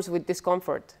it comes with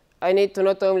discomfort. I need to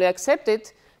not only accept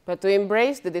it, but to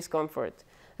embrace the discomfort.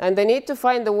 And I need to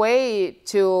find a way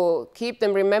to keep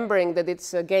them remembering that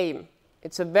it's a game.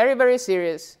 It's a very, very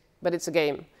serious, but it's a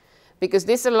game. Because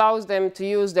this allows them to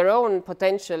use their own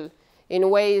potential in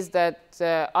ways that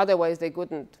otherwise they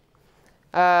couldn't.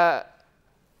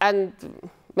 And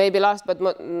maybe last but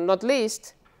not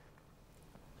least,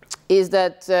 is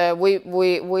that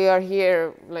we are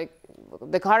here, like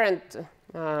the current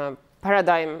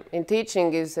paradigm in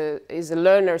teaching is a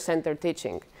learner-centered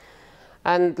teaching.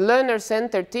 And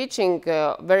learner-centered teaching,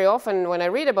 very often when I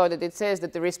read about it, it says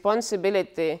that the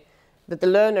responsibility, that the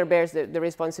learner bears the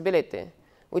responsibility,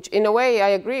 which in a way I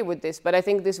agree with this, but I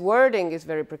think this wording is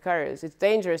very precarious. It's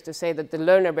dangerous to say that the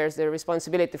learner bears the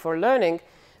responsibility for learning,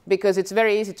 because it's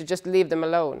very easy to just leave them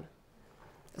alone.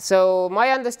 So my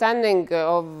understanding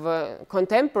of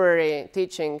contemporary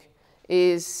teaching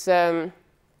is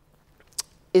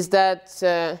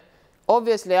that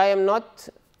obviously I am not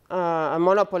a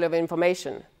monopoly of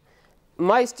information.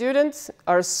 My students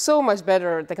are so much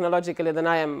better technologically than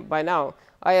I am by now.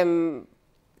 I am,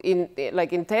 in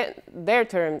their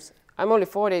terms, I'm only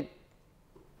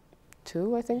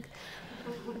 42, I think.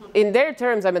 In their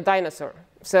terms, I'm a dinosaur.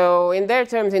 So in their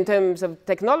terms, in terms of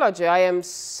technology, I am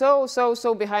so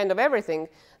behind of everything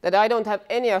that I don't have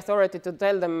any authority to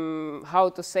tell them how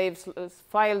to save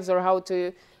files or how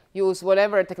to use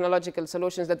whatever technological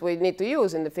solutions that we need to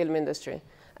use in the film industry.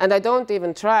 And I don't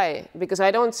even try, because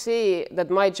I don't see that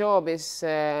my job is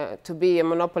to be a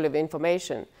monopoly of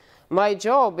information. My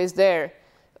job is there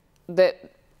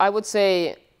that I would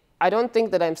say, I don't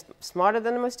think that I'm smarter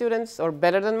than my students or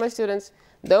better than my students.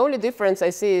 The only difference I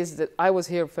see is that I was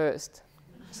here first.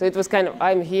 So it was kind of,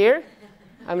 I'm here.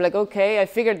 I'm like, OK, I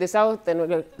figured this out. Then we're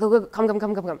like, go,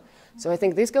 come. So I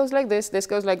think this goes like this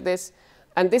goes like this.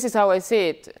 And this is how I see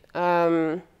it.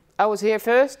 I was here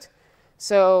first.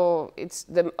 So it's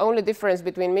the only difference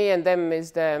between me and them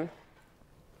is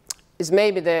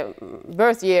maybe the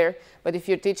birth year. But if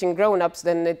you're teaching grown-ups,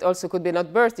 then it also could be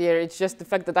not birth year. It's just the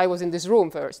fact that I was in this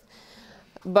room first.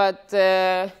 But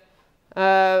if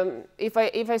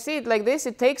I see it like this,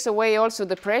 it takes away also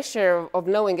the pressure of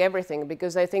knowing everything,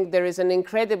 because I think there is an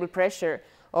incredible pressure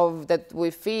of that we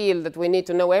feel that we need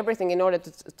to know everything in order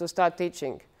to start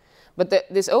teaching. But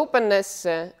this openness,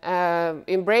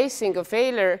 embracing of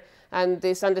failure, and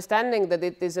this understanding that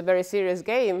it is a very serious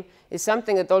game is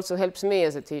something that also helps me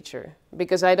as a teacher,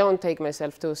 because I don't take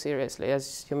myself too seriously,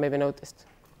 as you maybe noticed.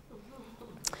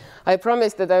 I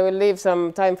promise that I will leave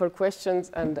some time for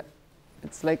questions, and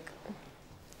it's like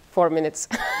 4 minutes.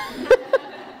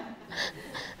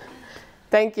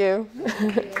 Thank you.